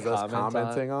just episode is us comment on it.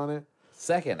 commenting on it.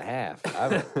 Second half.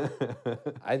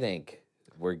 I think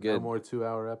we're No good. more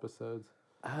 2-hour episodes.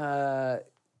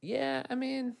 Yeah. I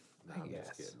mean, No, I I'm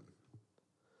just guess.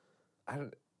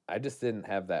 kidding. I just didn't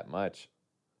have that much.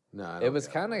 No, I It don't was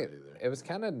got kind of that either. it was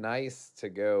kind of nice to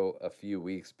go a few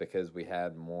weeks because we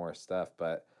had more stuff,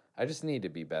 but I just need to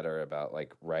be better about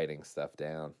like writing stuff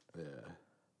down.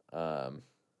 Yeah.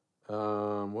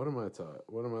 What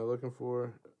am I looking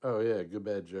for? Oh yeah, good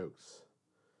bad jokes.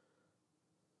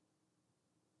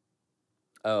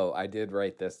 Oh, I did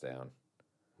write this down.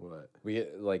 What? We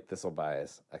like this will buy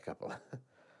us a couple.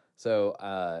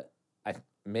 So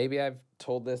maybe I've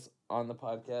told this on the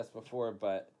podcast before,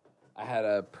 but I had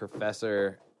a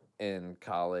professor in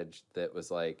college that was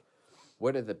like,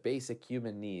 "What are the basic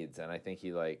human needs?" And I think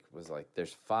he was like,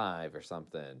 "There's 5 or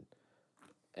something,"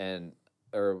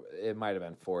 or it might have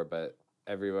been 4, but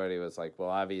everybody was like, "Well,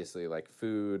 obviously, like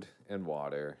food and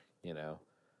water,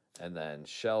 and then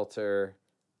shelter,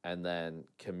 and then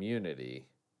community."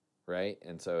 Right?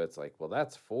 And so it's like, well,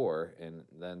 that's 4. And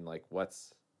then like,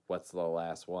 what's the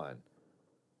last one?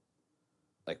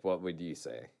 Like, what would you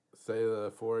say? Say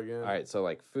the 4 again. All right. So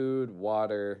like food,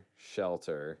 water,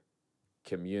 shelter,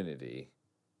 community.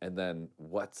 And then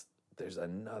there's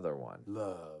another one.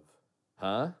 Love.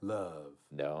 Huh? Love.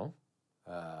 No.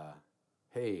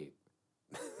 Hate.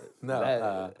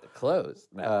 No. Closed.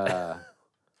 No.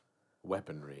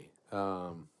 Weaponry.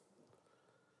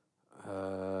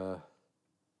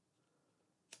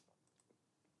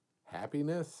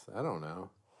 Happiness? I don't know.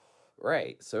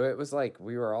 Right. So it was like,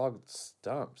 we were all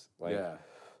stumped. Like, yeah.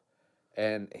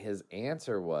 And his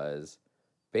answer was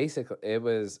basically, it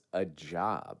was a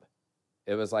job.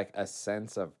 It was like a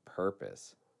sense of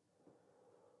purpose.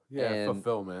 Yeah, And-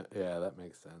 fulfillment. Yeah, that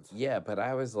makes sense. Yeah, but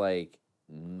I was like,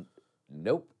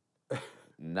 nope,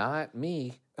 not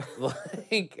me.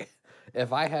 Like,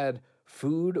 if I had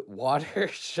food, water,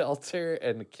 shelter,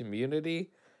 and community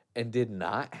and did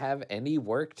not have any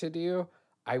work to do,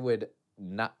 I would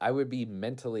be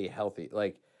mentally healthy.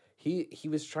 Like, he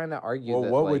was trying to argue Well,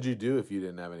 that, what like, would you do if you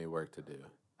didn't have any work to do?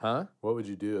 huh? What would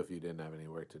you do if you didn't have any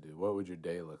work to do? What would your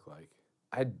day look like?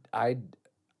 I'd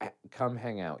come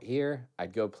hang out here.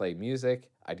 I'd go play music.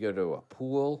 I'd go to a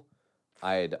pool.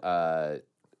 I'd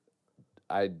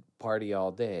party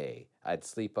all day. I'd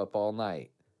sleep up all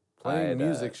night. Playing I'd,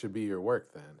 music should be your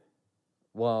work then.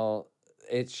 Well,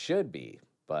 it should be,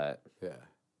 but Yeah.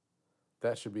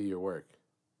 That should be your work.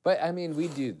 I mean, we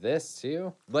do this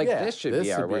too. Like, Yeah, this should this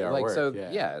be our should be work. our Like, work, so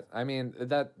yeah. yeah. I mean,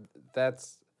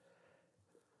 that's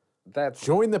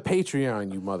Join the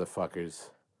Patreon, you motherfuckers.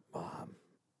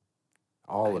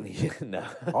 All of you. no,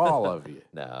 All of you.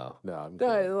 no, No, I'm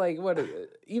kidding. no. Like, what?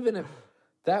 Even if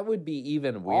that would be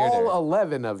even weirder. All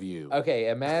 11 of you. Okay,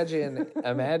 imagine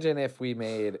if we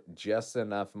made just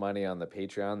enough money on the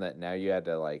Patreon that now you had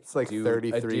to like It's like do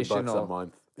 33 bucks a additional-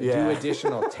 month. do Yeah.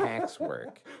 additional tax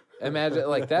work. Imagine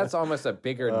like that's almost a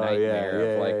bigger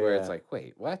nightmare of like where it's like,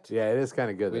 wait, what? Yeah, it is kind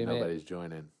of good that We made- nobody's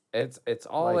joining. It's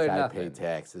all Like or I nothing. pay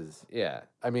taxes. Yeah,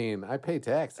 I mean, I pay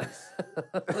taxes.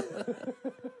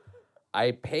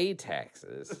 I pay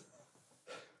taxes.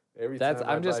 Every That's time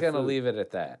I I'm just buy gonna food. leave it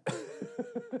at that.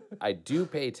 I do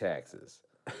pay taxes.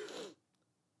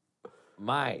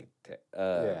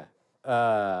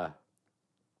 Yeah.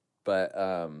 But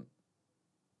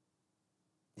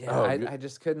yeah, Oh, good. I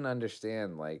just couldn't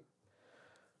understand like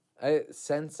a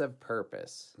sense of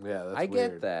purpose. Yeah, that's I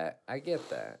weird. get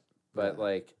that. But Yeah.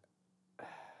 like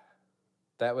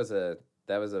that was a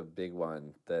big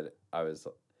one that I was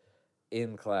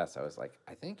in class. I was like,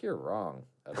 I think you're wrong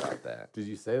about that. Did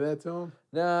you say that to him?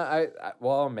 No, I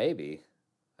well, maybe.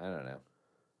 I don't know.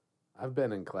 I've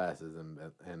been in classes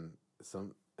and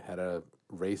some had a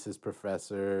racist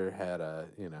professor, had a,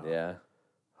 Yeah.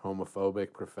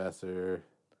 homophobic professor,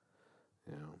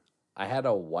 I had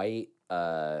a white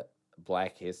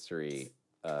black history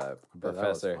but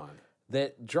professor that was fun.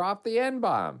 that dropped the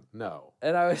N-bomb. No.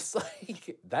 And I was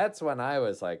like, that's when I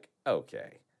was like,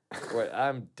 okay,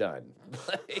 I'm done.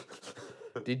 Like,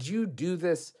 did you do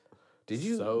this? Did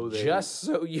you just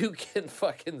so you can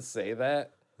fucking say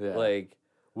that? Yeah. Like,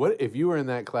 What if you were in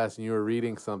that class and you were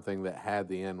reading something that had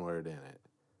the N-word in it?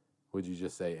 would you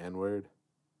just say N-word?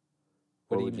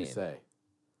 What do you would you mean? say?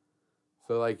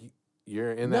 So, like,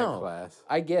 you're in No. that class.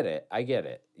 I get it.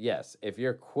 Yes, if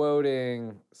you're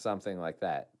quoting something like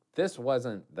that. This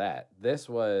wasn't that. This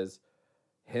was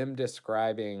him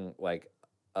describing, like,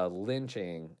 a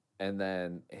lynching and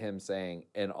then him saying,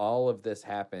 and all of this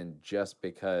happened just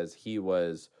because he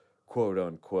was, quote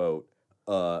unquote,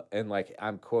 and, like,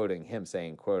 I'm quoting him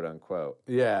saying, quote unquote.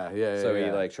 Yeah. So he,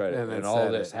 like, tried to, then and all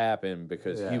said this it. happened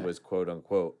because he was, quote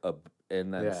unquote,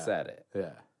 and then said it.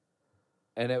 Yeah.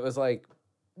 And it was like,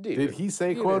 dude. Did he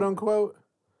say you quote didn't- unquote?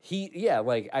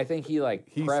 Like, I think he He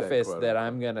said, prefaced quote, that unquote.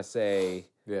 I'm going to say,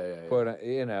 Yeah. quote,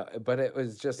 but it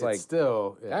was just It's like,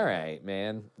 still. Yeah. all right,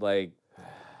 man. Like,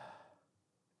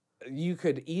 you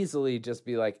could easily just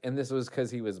be like, and this was because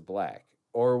he was black,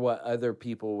 or what other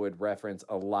people would reference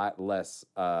a lot less,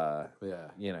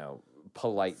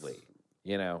 politely.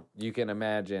 You can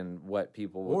imagine what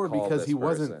people would Or call because this he person.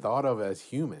 wasn't thought of as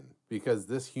human, because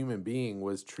this human being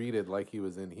was treated like he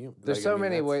was inhuman. There's so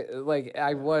many ways. Like,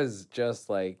 I was just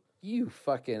like, you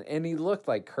fucking, and he looked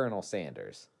like Colonel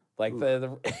Sanders. Like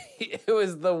the it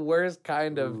was the worst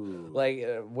kind of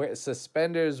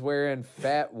suspenders wearing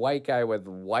fat white guy with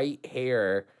white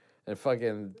hair and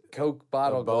fucking Coke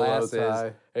bottle bolo glasses.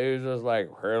 tie. He was just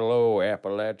like, "Hello,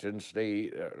 Appalachian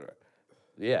State."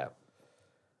 Yeah,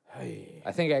 Hey.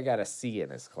 I think I got a C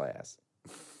in his class.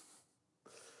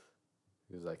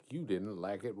 He was like, "You didn't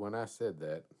like it when I said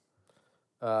that."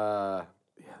 Yeah,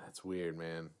 that's weird,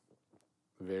 man.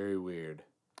 Very weird.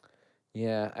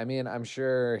 Yeah, I mean, I'm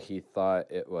sure he thought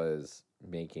it was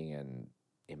making an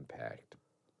impact,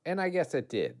 and I guess it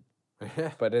did,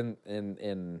 but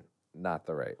in not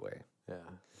the right way. Yeah.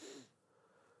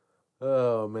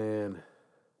 Oh man.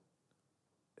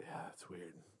 Yeah, that's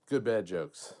weird. Good bad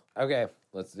jokes. Okay,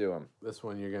 let's do them. This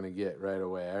one you're gonna get right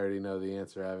away. I already know the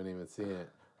answer. I haven't even seen it.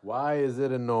 Why is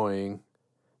it annoying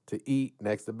to eat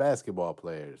next to basketball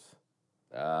players?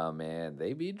 Oh man,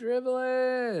 they be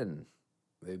dribbling.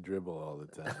 They dribble all the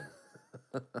time.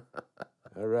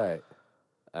 All right.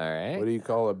 All right. What do you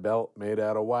call a belt made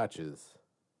out of watches?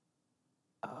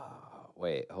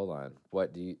 Wait, hold on.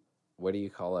 What do you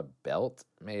call a belt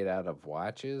made out of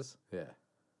watches? Yeah.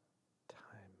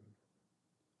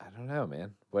 I don't know,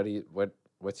 man.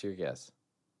 What's your guess?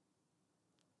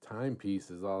 Timepiece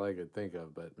is all I could think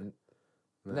of, but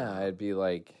No, it'd be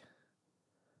like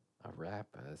a wrap,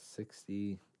 a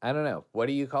 60. I don't know. What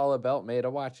do you call a belt made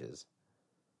of watches?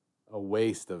 a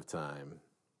waste of time.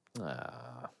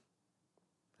 Ah.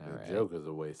 The joke is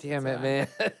a waste Damn of it,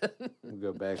 time. man. We'll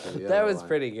go back to the That other was line.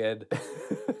 pretty good.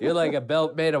 You're like a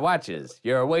belt made of watches.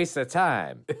 You're a waste of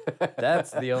time.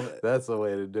 That's the only. That's the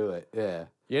way to do it. Yeah.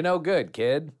 You're no good,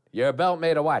 kid. You're a belt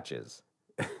made of watches.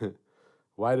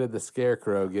 Why did the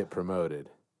Scarecrow get promoted?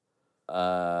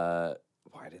 Why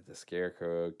did the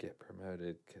Scarecrow get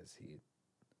promoted? Because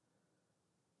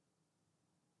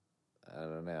I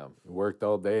don't know. Worked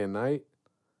all day and night?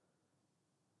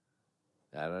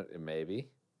 Maybe.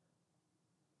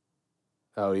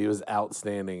 Oh, he was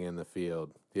outstanding in the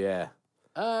field. Yeah.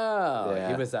 Oh, Yeah.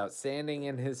 he was outstanding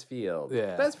in his field.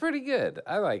 Yeah. That's pretty good.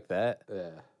 I like that.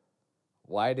 Yeah.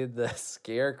 Why did the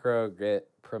Scarecrow get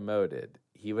promoted?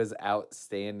 He was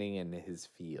outstanding in his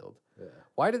field. Yeah.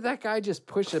 Why did that guy just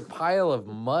push a pile of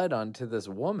mud onto this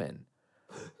woman?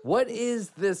 What is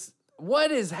this?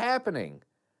 What is happening?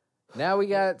 Now we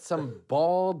got some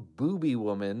bald booby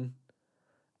woman.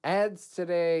 Ads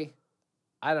today.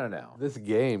 I don't know. This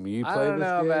game, you play I don't this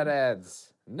know game? about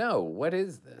ads. No, what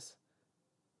is this?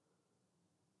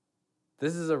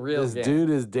 This is a real This game. dude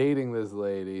is dating this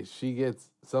lady.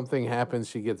 Something happens,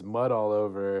 she gets mud all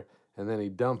over her, and then he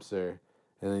dumps her,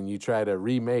 and then you try to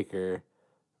remake her,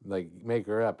 like make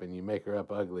her up, and you make her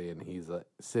up ugly, and he's like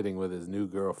sitting with his new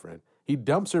girlfriend. He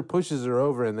dumps her, pushes her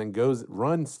over, and then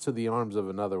runs to the arms of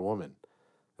another woman.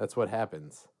 That's what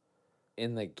happens.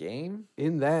 In the game?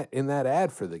 In that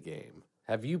ad for the game.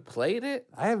 Have you played it?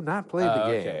 I have not played the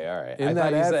game. Okay, all right. In I that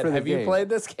thought you ad said, for the have you game. played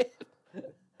this game?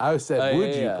 I said,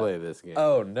 would you yeah. play this game?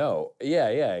 Oh no. Yeah,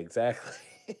 exactly.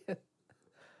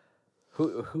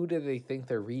 Who do they think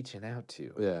they're reaching out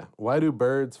to? Yeah. Why do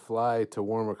birds fly to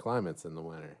warmer climates in the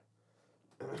winter?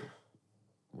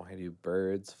 Why do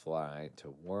birds fly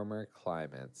to warmer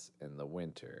climates in the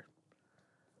winter?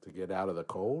 To get out of the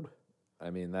cold? I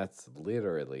mean, that's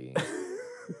literally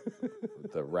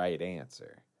the right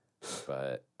answer.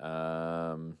 But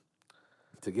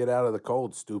To get out of the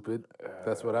cold, stupid.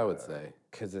 That's what I would say.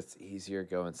 because it's easier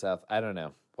going south. I don't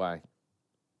know why.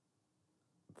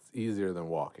 It's easier than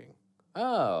walking.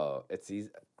 Oh, it's easy.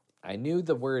 I knew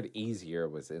the word easier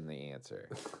was in the answer.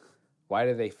 Why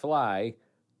do they fly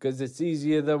 'cause it's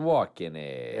easier than walking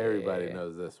it. Everybody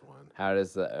knows this one. How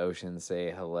does the ocean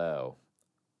say hello?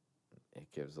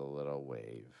 It gives a little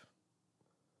wave.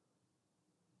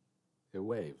 It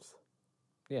waves.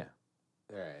 Yeah.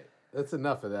 All right. That's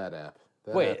enough of that app.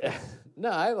 That Wait, app no,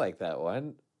 I like that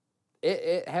one.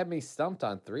 It had me stumped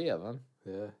on 3 of them.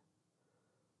 yeah.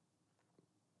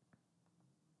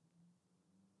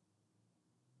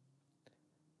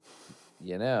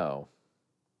 You know,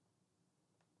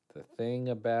 the thing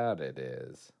about it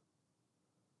is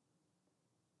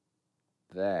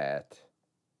that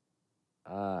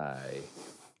I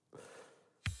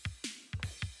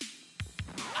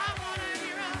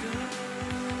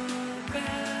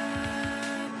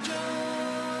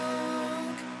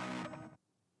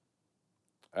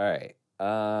all right.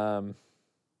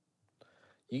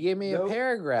 You gave me Nope. a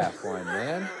paragraph one,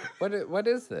 man. What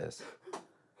is this?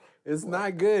 It's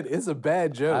not good. It's a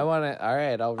bad joke. I want to. All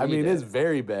right, I'll read I mean, it. it's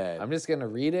very bad. I'm just gonna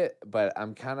read it, but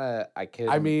I'm kind of.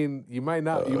 I mean, you might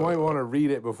not. You might want to read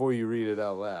it before you read it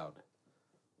out loud.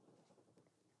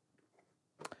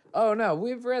 Oh no,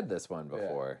 we've read this one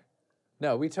before.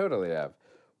 No, we totally have.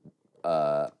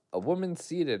 A woman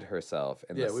seated herself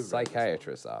in the we've read this one.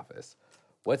 psychiatrist's office.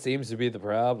 What seems to be the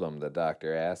problem? The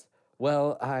doctor asked.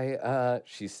 Well,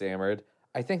 she stammered.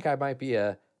 I think I might be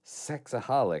a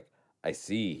sexaholic. I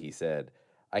see, he said.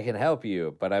 I can help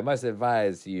you, but I must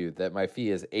advise you that my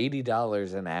fee is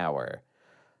 $80 an hour.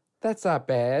 That's not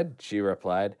bad, she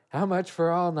replied. How much for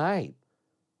all night?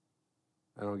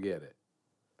 I don't get it.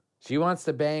 She wants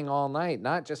to bang all night,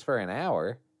 not just for an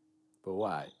hour. But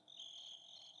why?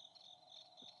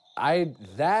 I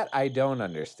don't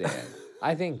understand.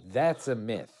 I think that's a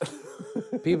myth.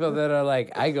 People that are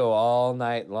like, I go all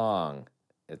night long.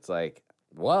 It's like,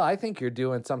 well, I think you're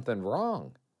doing something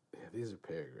wrong. Yeah, these are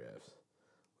paragraphs.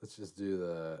 Let's just do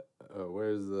the.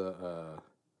 Where's the?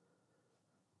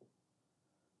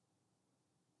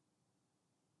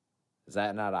 Is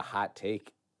that not a hot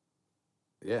take?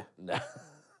 Yeah. No.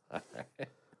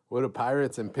 What do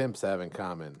pirates and pimps have in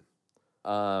common?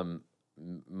 I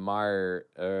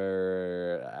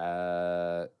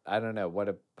don't know. What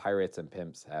do pirates and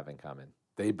pimps have in common?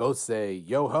 They both say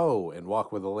 "yo ho" and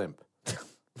walk with a limp.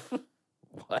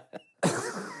 What?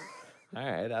 All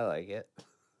right, I like it.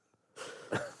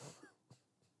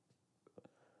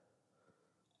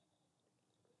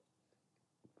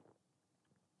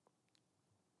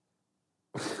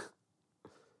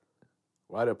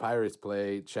 Why do pirates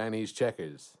play Chinese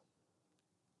checkers?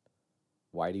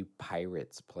 Why do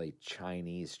pirates play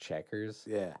Chinese checkers?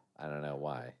 Yeah, I don't know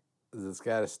why. 'cause it's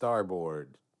got a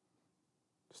starboard.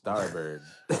 Starbird.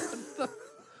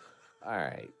 All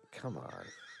right, come on.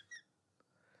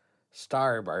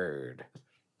 Starbird.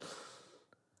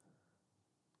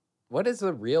 What is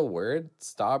the real word?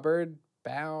 Starboard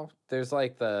bow? There's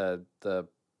like the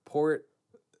port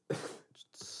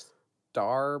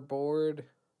starboard.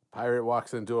 Pirate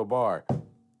walks into a bar.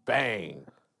 Bang.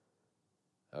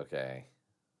 Okay.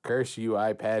 Curse you,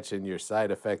 eye patch, and your side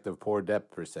effect of poor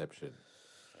depth perception.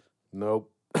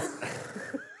 Nope.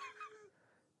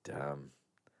 Dumb.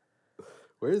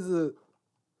 Where's the...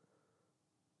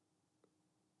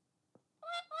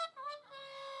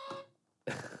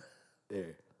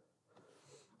 There.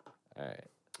 All right.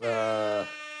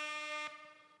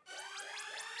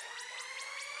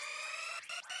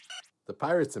 The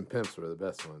pirates and pimps were the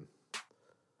best one.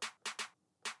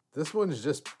 This one's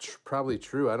just probably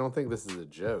true. I don't think this is a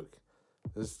joke.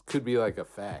 This could be like a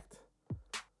fact.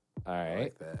 All I right.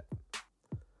 like that.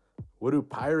 What do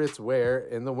pirates wear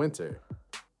in the winter?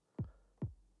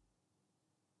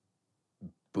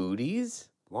 Booties?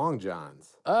 Long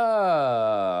johns.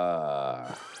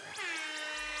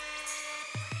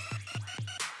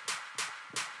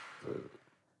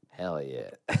 Hell yeah.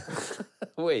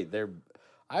 Wait,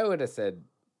 I would have said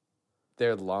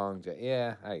they're long.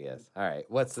 Yeah, I guess. All right.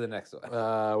 What's the next one?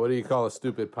 What do you call a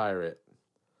stupid pirate?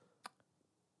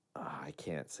 I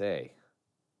can't say.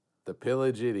 The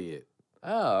Pillage Idiot.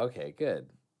 Oh, okay, good.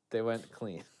 They went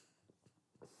clean.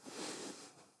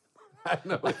 I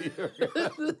know what you're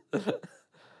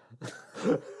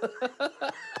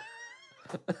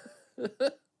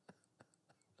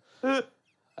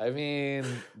I mean,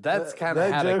 that's kind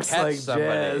of how to joke's catch like somebody.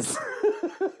 jazz.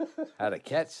 How to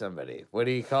catch somebody. What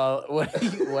do you call? What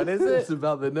is It's it?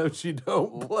 about the notes you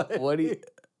don't play. What do you?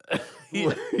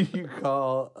 What do you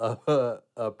call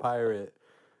a pirate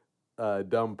a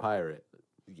dumb pirate?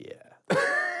 Yeah.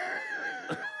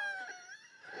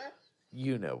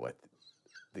 You know what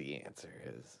the answer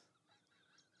is.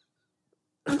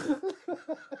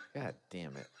 God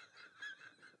damn it.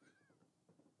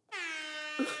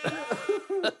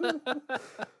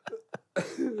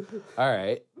 All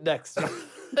right, next.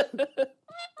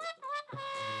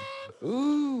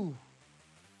 Ooh.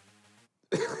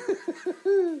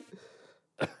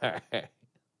 All right.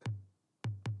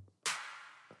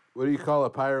 What do you call a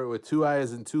pirate with 2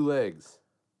 eyes and 2 legs?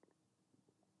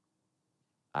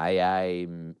 I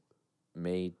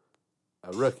made.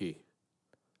 A rookie.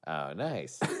 Oh,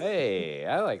 nice. Hey,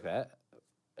 I like that.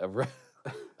 A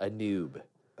noob.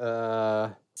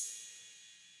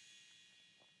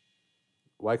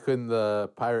 Why couldn't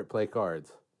the pirate play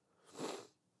cards?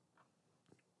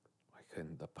 Why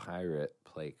couldn't the pirate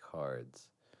play cards?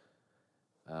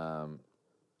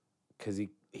 Because he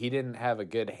didn't have a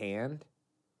good hand.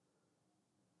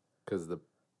 Because the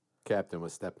captain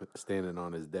was standing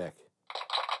on his deck.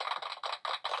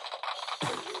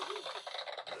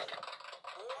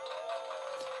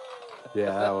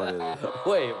 Yeah, that one is it.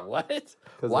 Wait, what? Because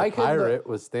the pirate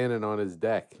was standing on his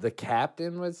deck. The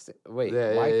captain was. Wait,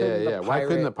 Yeah, why couldn't the pirate? Why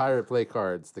couldn't the pirate play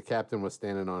cards? The captain was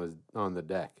standing on the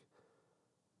deck.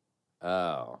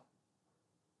 Oh.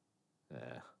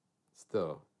 Yeah.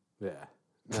 Still, yeah,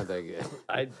 not that good.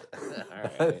 All right.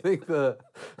 I think the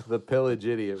Pillage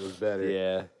Idiot was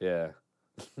better. Yeah.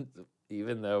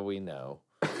 Even though we know.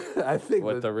 I think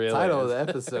what the real title is. of the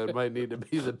episode might need to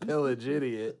be the Pillage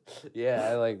Idiot. Yeah,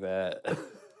 I like that.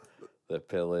 The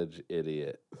Pillage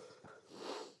Idiot.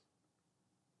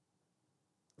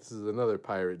 This is another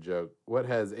pirate joke. What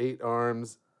has 8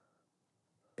 arms,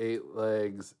 8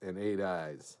 legs, and 8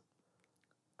 eyes?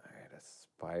 All right, a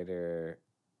spider.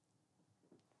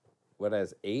 What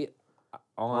has 8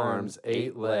 Arms,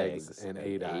 8 legs, and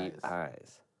 8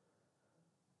 eyes?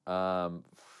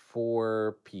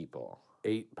 4 people.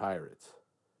 8 pirates.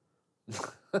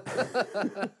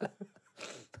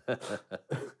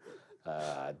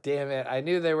 Damn it! I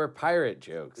knew they were pirate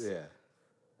jokes. Yeah.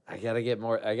 I gotta get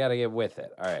more. I gotta get with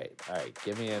it. All right.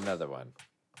 Give me another one.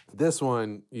 This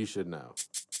one you should know.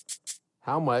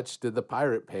 How much did the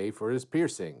pirate pay for his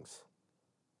piercings?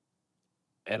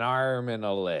 An arm and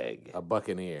a leg. A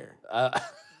buccaneer.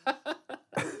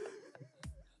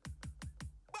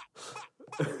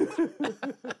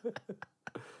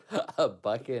 A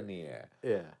buccaneer.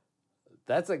 Yeah.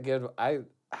 That's a good. I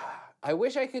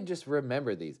wish I could just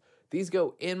remember these. These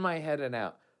go in my head and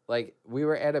out. Like, we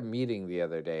were at a meeting the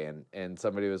other day, and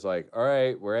somebody was like, all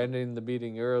right, we're ending the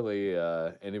meeting early.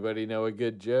 Anybody know a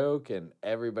good joke? And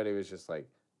everybody was just like,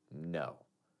 no.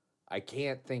 I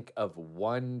can't think of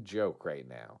one joke right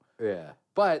now. Yeah.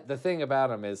 But the thing about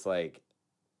them is, like,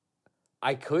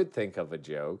 I could think of a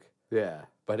joke. Yeah.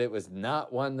 But it was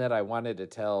not one that I wanted to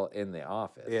tell in the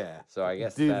office. Yeah. So I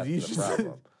guess Dude, that's the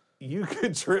problem. You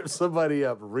could trip somebody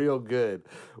up real good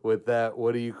with that.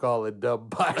 What do you call a dumb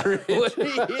pirate? What do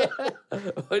you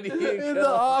In the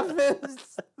call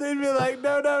office, they'd be like,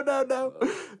 no.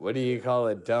 What do you call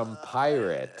a dumb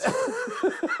pirate?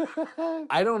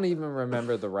 I don't even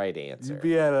remember the right answer. You'd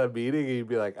be at a meeting and you'd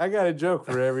be like, I got a joke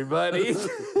for everybody.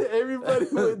 Everybody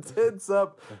would tense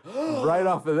up right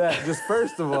off of that. Just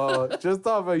first of all, just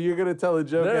off of you're going to tell a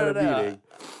joke at a meeting.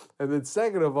 And then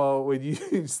second of all, when you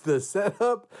use the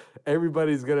setup,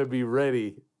 everybody's going to be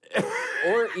ready.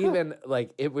 Or even,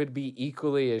 like, it would be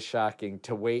equally as shocking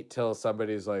to wait till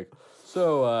somebody's like,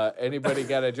 so, anybody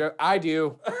got a joke? I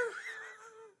do.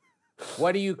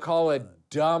 What do you call a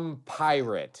dumb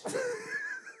pirate?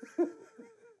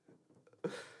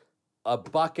 A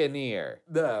buccaneer.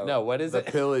 No, what is it?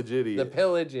 The Pillage Idiot. The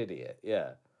Pillage Idiot,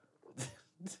 yeah.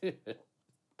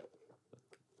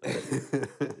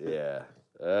 Yeah.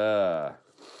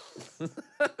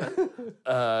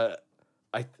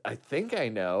 I think I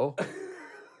know,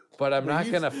 but I'm not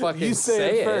gonna fucking you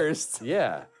say it it first.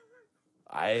 Yeah.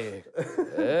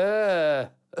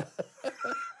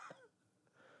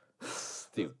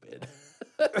 Stupid.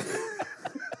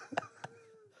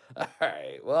 All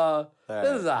right. Well,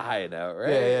 this is a high note, right?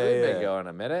 Yeah, We've been yeah. going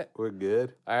a minute. We're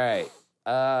good. All right.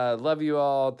 Love you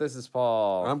all. This is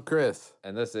Paul. I'm Chris.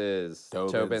 And this is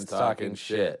Tobin's Tobin's Talking Talking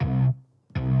Shit. Shit.